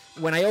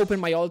 when I open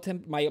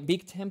my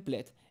big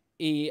template,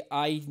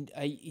 I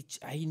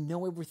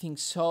know everything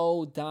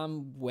so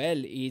damn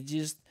well. It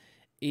just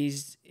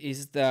is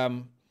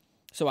the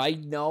so I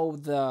know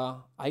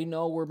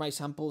where my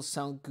samples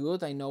sound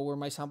good. I know where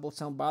my samples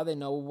sound bad. I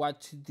know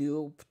what to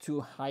do to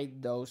hide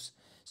those.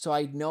 So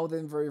I know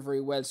them very,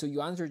 very well. So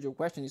you answered your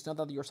question. It's not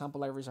that your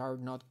sample libraries are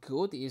not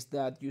good. It's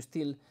that you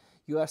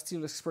are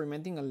still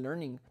experimenting and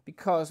learning,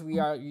 because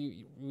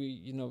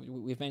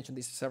we've mentioned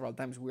this several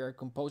times. We are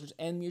composers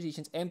and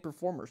musicians and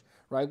performers,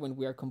 right? When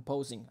we are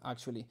composing,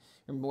 actually,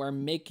 and we're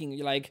making,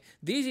 like,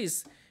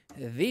 this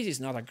is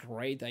not a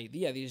great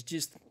idea. This is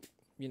just,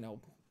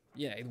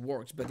 it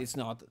works, but it's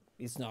not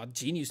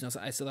genius.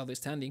 I still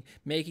understanding.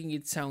 Making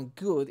it sound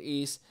good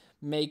is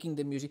making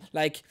the music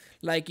like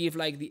if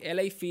like the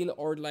LA Phil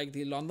or like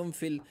the London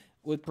Phil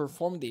would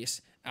perform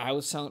this, I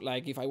would sound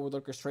like, if I would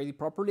orchestrate it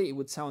properly, it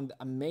would sound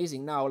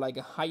amazing. Now, like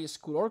a high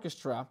school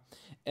orchestra,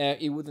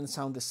 it wouldn't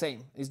sound the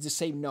same. It's the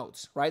same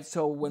notes, right?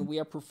 So when we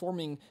are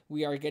performing,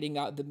 we are getting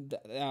out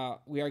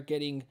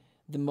the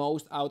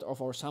most out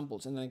of our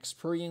samples, and an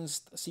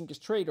experienced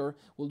syncastrator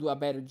will do a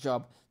better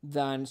job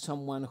than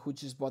someone who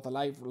just bought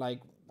a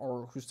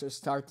or who's just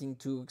starting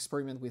to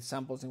experiment with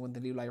samples and with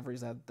the new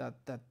libraries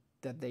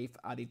that they've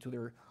added to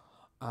their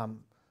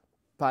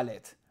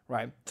palette,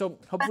 right? So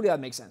hopefully that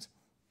makes sense.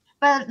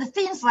 But the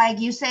things like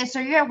you say,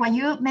 so when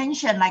you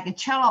mention like the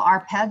cello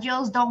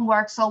arpeggios don't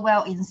work so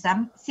well in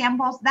some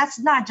samples, that's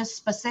not just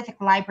specific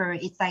library.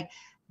 It's like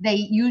they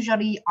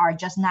usually are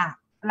just not.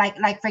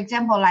 Like for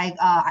example, like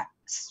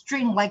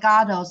string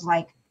legatos,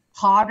 like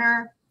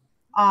harder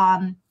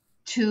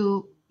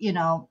to, you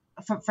know,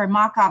 for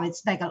markup,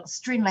 it's like a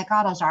string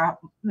legatos are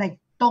like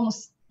don't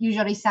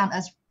usually sound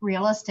as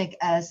realistic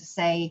as,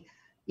 say,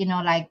 you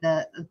know, like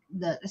the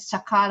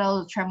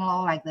staccato,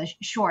 tremolo, like the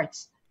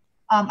shorts.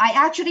 I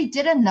actually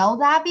didn't know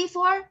that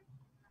before.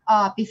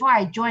 Before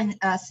I joined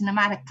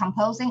cinematic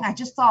composing, I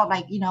just thought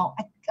like, you know,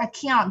 I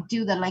can't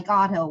do the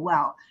legato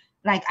well.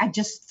 Like I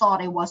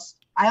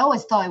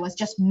always thought it was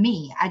just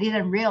me. I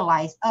didn't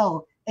realize,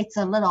 oh, it's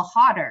a little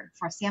harder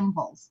for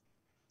samples.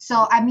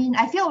 So, I mean,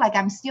 I feel like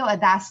I'm still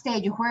at that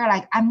stage where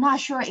like, I'm not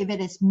sure if it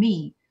is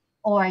me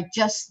or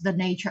just the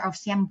nature of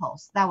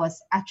samples. That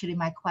was actually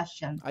my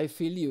question. I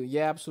feel you.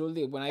 Yeah,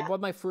 absolutely. When I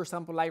bought my first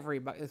sample library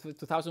back in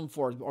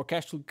 2004,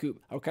 Orchestral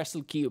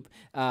Cube,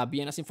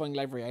 Vienna Symphonic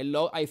Library,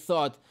 I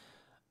thought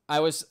I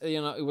was, you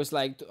know, it was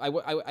like,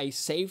 I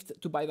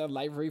saved to buy that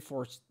library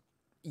for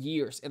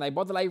years, and I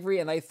bought the library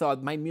and I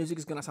thought my music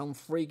is gonna sound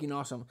freaking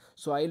awesome.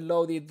 So I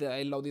loaded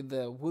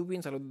the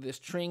woodwinds, I loaded the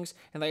strings,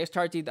 and I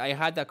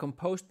had a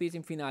composed piece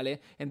in Finale,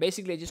 and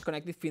basically I just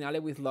connected Finale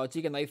with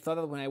Logic, and I thought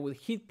that when I would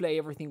hit play,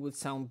 everything would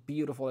sound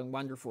beautiful and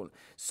wonderful.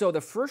 So the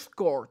first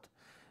chord,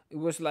 it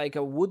was like a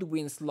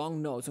woodwinds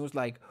long notes. It was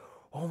like,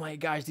 oh my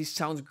gosh, this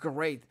sounds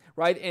great,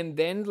 right? And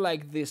then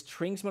like the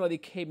strings melody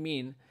came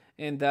in,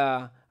 and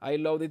I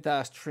loaded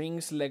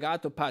strings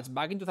legato pads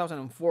back in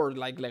 2004.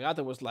 Like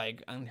legato was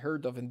like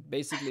unheard of, and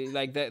basically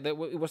like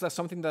it was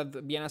something that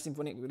the Vienna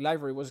Symphony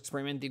Library was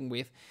experimenting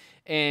with,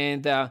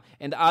 and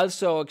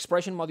also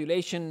expression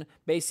modulation.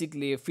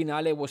 Basically,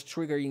 Finale was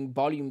triggering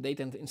volume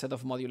data instead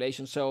of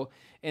modulation. So,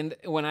 and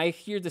when I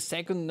hear the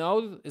second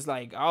note, it's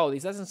like, oh,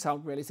 this doesn't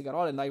sound realistic at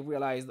all, and I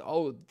realized,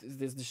 oh,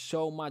 there's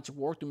so much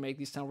work to make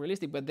this sound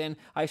realistic. But then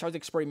I started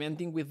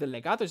experimenting with the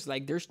legato. It's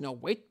like there's no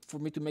way for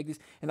me to make this,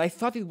 and I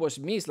thought it was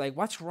me. It's like,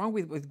 what's wrong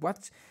with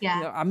what's, yeah,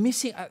 you know, I'm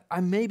missing,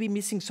 I may be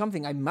missing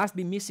something, I must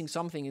be missing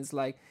something. It's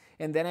like,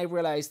 and then I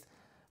realized,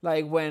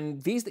 like, when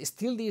these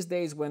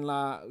days when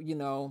you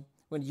know,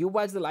 when you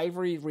watch the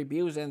library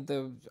reviews and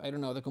the, I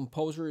don't know, the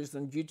composers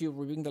on YouTube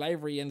reviewing the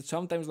library, and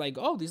sometimes like,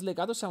 oh, this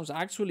legato sounds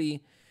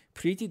actually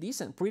pretty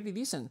decent,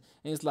 and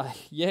it's like,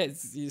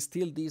 yes, it's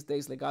still these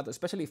days legato,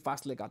 especially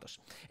fast legatos,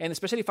 and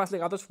especially fast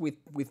legatos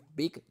with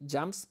big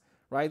jumps,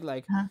 right?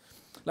 Like,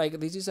 like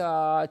this is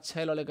a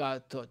cello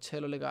legato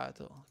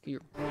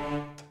here.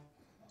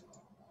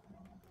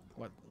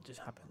 What just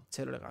happened?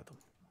 Cello legato.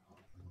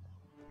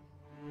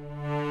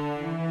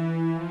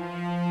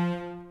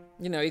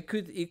 You know,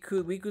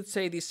 we could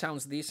say this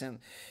sounds decent.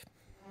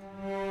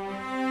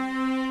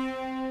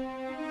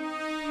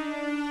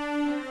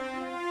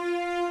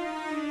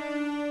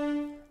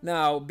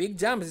 Now, big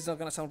jumps is not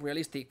gonna sound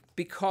realistic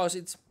because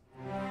it's,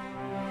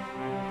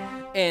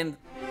 and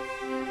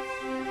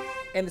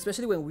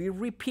especially when we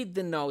repeat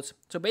the notes.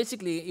 So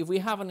basically, if we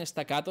have an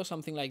staccato,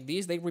 something like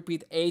this, they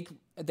record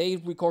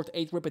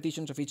 8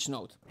 repetitions of each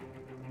note.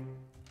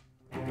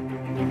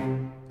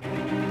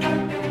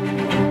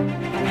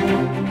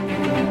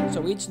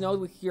 So each note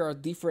we hear a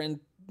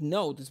different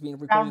note is being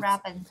recorded. Round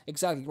robin.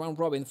 Exactly, round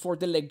robin. For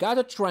the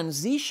legato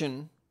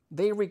transition,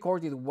 they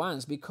recorded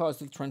once because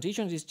the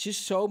transitions is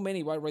just so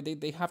many,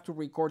 right? They have to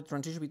record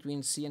transition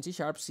between C and C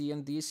sharp, C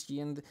and D, C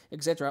and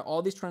etc.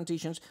 All these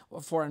transitions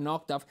for an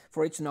octave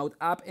for each note,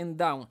 up and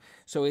down.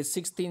 So it's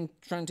 16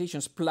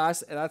 transitions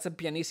plus that's a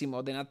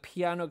pianissimo, then a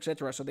piano,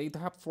 etc. So they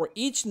have, for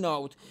each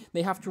note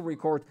they have to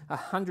record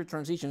 100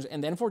 transitions,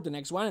 and then for the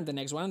next one and the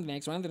next one, and the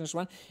next one, and the next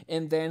one,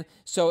 and then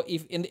so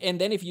if and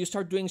then if you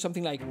start doing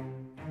something like,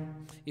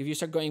 if you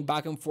start going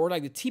back and forth,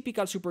 like the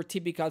typical, super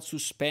typical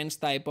suspense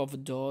type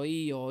of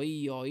doi,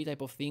 oi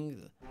type of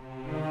thing,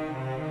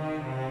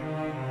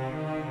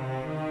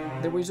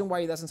 the reason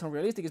why it doesn't sound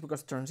realistic is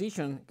because the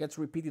transition gets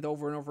repeated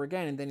over and over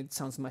again, and then it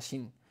sounds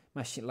machine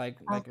like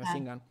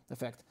machine gun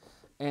effect.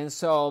 And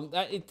so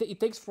it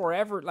takes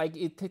forever. Like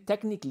it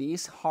technically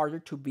is harder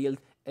to build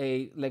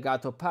a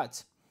legato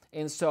patch,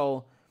 and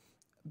so.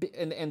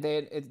 And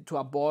then to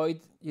avoid,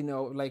 you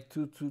know, like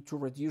to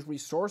reduce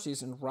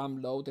resources and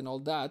RAM load and all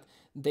that,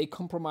 they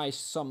compromise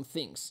some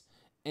things.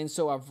 And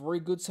so a very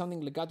good sounding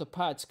legato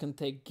patch can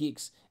take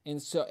gigs.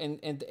 And so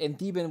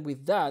and even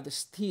with that,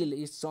 still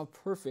it's not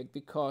perfect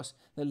because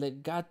the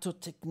legato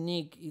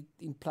technique, it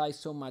implies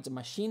so much. A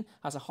machine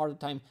has a harder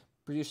time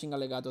producing a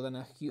legato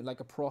than like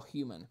a pro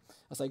human,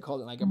 as I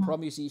call it, like a pro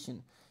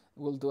musician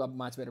will do a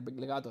much better big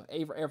legato.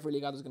 Every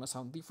legato is going to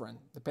sound different.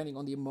 Depending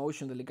on the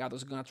emotion, the legato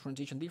is going to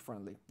transition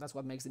differently. That's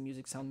what makes the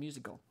music sound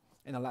musical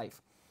and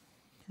alive.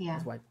 Yeah.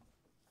 That's why.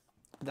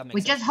 That makes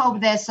we sense. just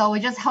hope this. So we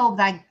just hope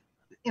that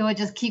it will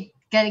just keep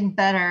getting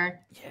better.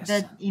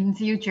 Yes. In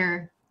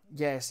future.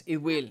 Yes, it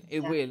will.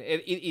 It will.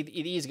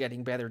 It is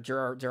getting better.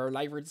 There are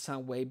libraries that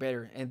sound way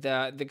better, and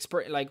the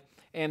expert, like,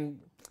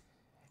 and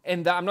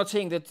And I'm not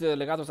saying that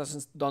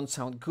legatos don't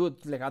sound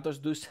good.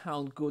 Legatos do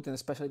sound good, and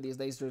especially these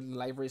days, the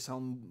libraries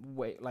sound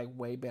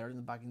way better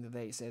than back in the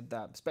days. And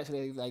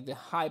especially like the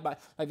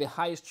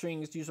high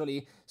strings,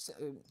 usually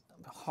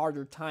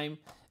harder time.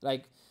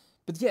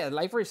 But yeah,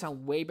 libraries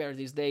sound way better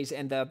these days,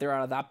 and there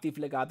are adaptive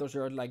legatos.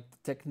 There are like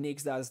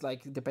techniques that's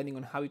like depending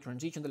on how you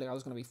transition, the legato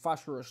is going to be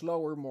faster or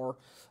slower, more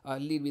a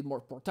little bit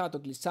more portato,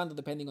 glissando,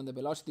 depending on the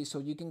velocity. So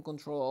you can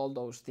control all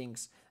those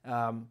things.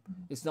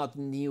 It's not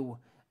new.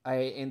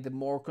 And the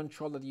more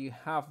control that you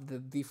have, the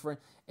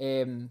different.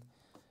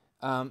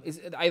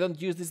 I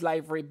don't use this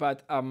library,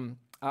 but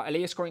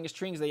LA scoring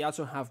strings, they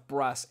also have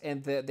brass,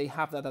 and they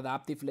have that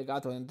adaptive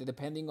legato, and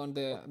depending on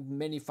the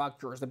many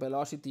factors, the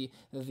velocity,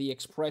 the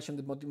expression,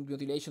 the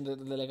modulation, the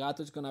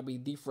legato is going to be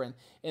different.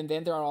 And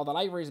then there are all the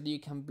libraries that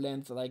you can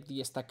blend, like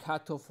the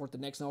staccato for the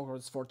next note or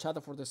the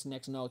sforzato for this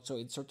next note, so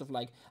it sort of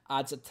like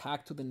adds a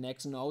tag to the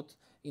next note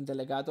in the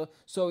legato.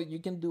 So you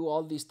can do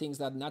all these things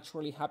that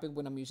naturally happen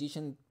when a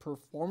musician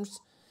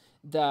performs.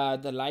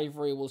 The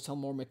library will sound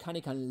more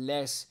mechanical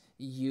unless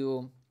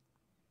you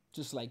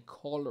just like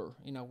color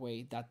in a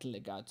way that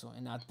legato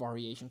and add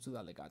variations to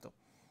that legato.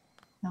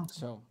 Okay.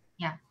 So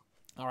yeah.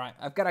 All right,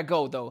 I've gotta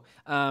go though.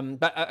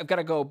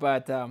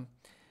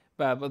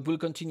 But we'll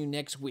continue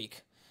next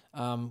week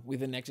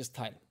with the next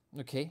style.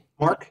 Okay.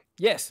 Mark?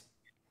 Yes.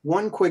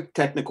 One quick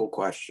technical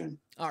question.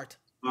 Art.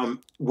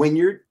 When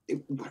you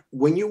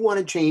want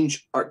to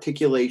change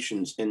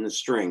articulations in the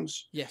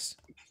strings, yes,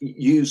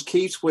 use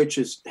key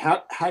switches.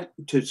 How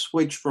to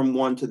switch from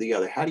one to the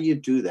other? How do you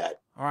do that?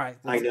 All right.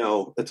 I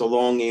know it's a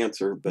long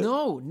answer, but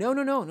no, not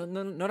at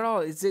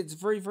all. It's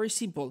very, very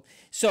simple.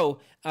 So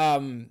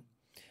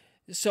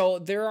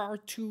there are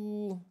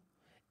two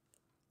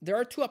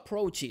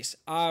approaches.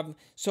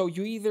 So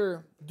you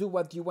either do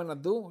what you want to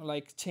do,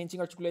 like changing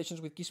articulations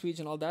with key switch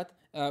and all that.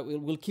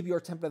 Will keep your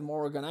template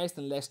more organized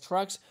and less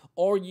tracks,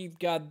 or you've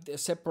got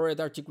separate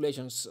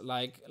articulations,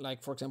 like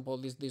for example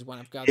this one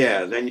I've got.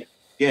 Yeah, then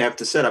you have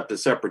to set up the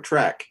separate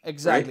track.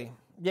 Exactly. Right?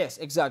 Yes,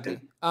 exactly.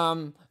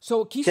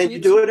 So key Can switch, you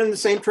do it in the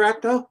same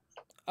track though?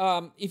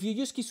 If you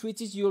use key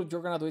switches, you're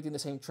gonna do it in the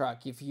same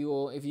track. If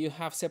you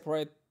have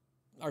separate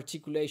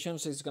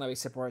articulations, it's gonna be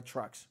separate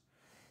tracks.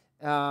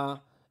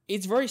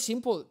 It's very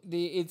simple.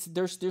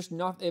 There's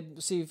not.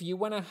 See, if you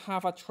wanna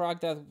have a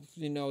track that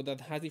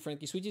that has different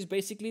key switches,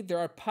 basically there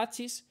are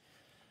patches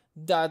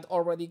that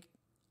already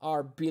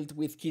are built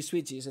with key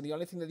switches, and the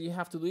only thing that you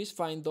have to do is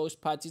find those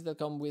patches that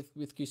come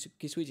with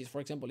key switches.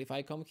 For example, if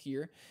I come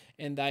here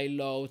and I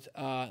load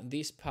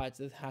this patch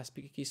that has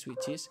key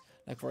switches,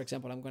 like for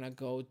example, I'm gonna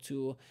go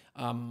to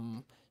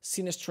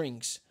Cine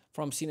Strings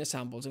from Cine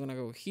Samples. I'm gonna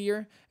go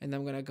here and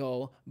I'm gonna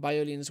go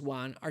Violins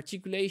 1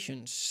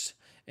 Articulations,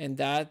 and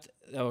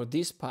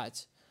this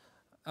patch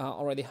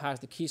already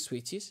has the key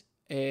switches,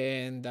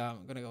 and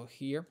I'm gonna go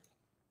here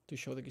to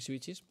show the key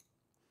switches.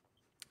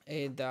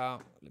 And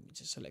let me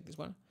just select this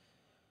one.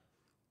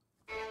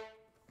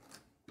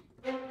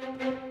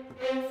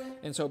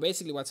 And so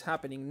basically what's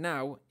happening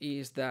now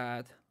is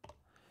that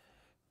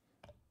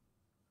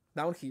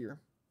down here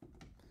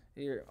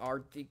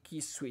are the key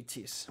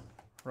switches,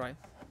 right?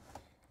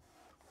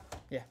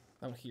 Yeah,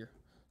 down here.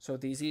 So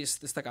this is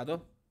the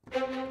staccato.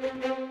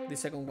 The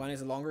second one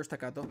is a longer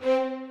staccato.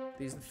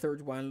 This is the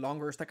third one,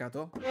 longer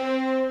staccato.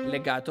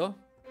 Legato.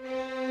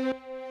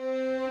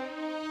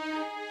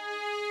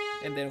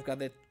 And then we've got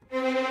the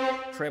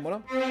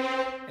tremolo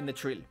and the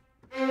trill.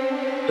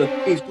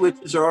 The key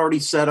switches are already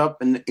set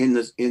up in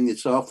the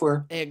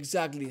software.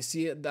 Exactly.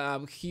 See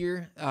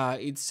here,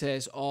 it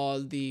says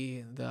all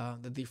the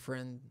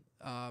different.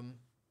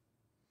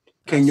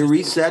 Can you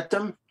reset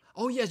them?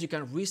 Oh yes, you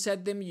can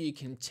reset them. You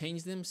can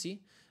change them. See,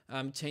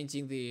 I'm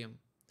changing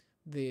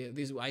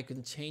this. I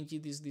can change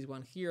it. This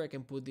one here. I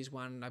can put this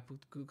one.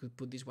 Could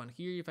put this one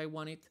here if I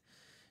want it.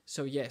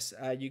 So yes,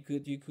 you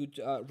could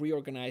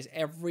reorganize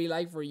every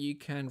library. You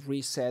can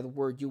reset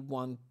where you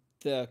want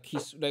the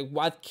keys, like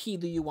what key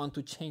do you want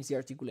to change the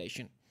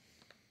articulation.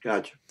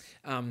 Gotcha.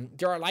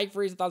 There are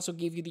libraries that also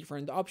give you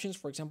different options.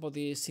 For example,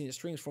 the Cine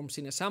Strings from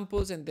Cine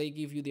Samples, and they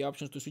give you the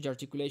options to switch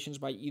articulations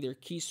by either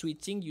key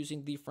switching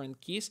using different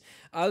keys.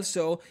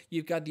 Also,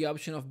 you've got the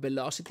option of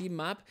velocity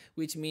map,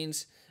 which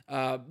means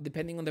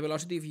depending on the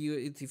velocity,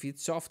 if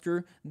it's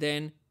softer,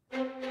 then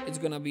it's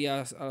gonna be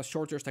a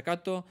shorter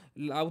staccato,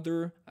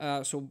 louder,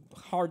 so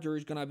harder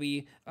is gonna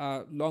be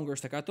longer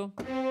staccato,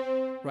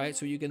 right?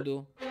 So you can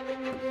do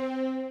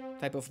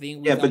type of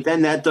thing. Yeah, but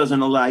then that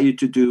doesn't allow you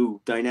to do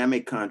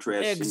dynamic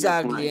contrast.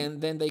 Exactly, and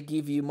then they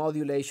give you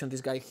modulation,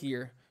 this guy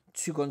here,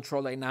 to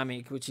control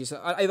dynamic, which is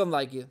I don't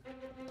like it,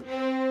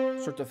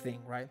 sort of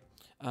thing, right?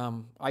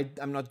 I'm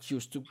not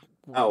used to.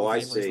 Oh, I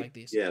see. Like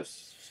this.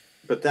 Yes,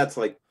 but that's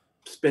like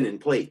spinning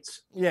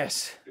plates.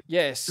 Yes.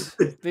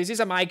 This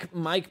is a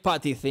Mike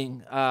Patty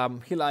thing.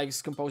 He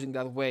likes composing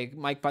that way.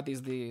 Mike Patty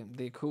is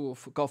the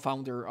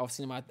co-founder of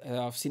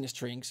Cine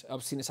Strings,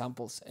 of Cine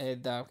Samples,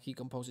 and he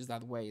composes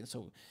that way. And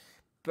so,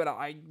 but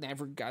I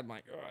never got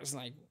it's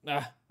like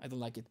I don't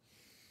like it.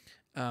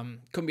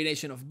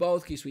 Combination of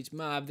both key switch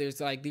map.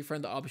 There's like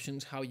different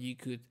options how you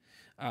could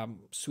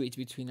switch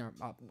between our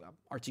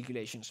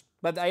articulations.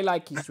 But I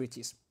like key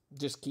switches,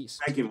 just keys.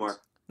 Thank you,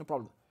 Mark. No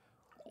problem.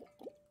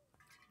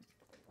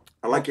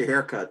 I like your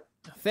haircut.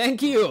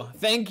 Thank you.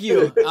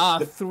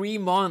 3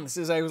 months,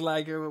 as I was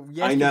like,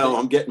 yesterday. I know.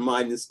 I'm getting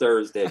mine this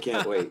Thursday. I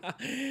can't wait.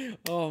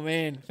 Oh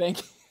man,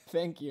 thank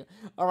you.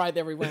 All right,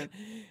 everyone,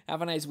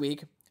 have a nice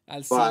week.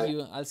 I'll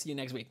see you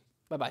next week.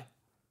 Bye.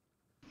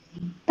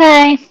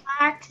 Bye.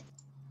 Mark.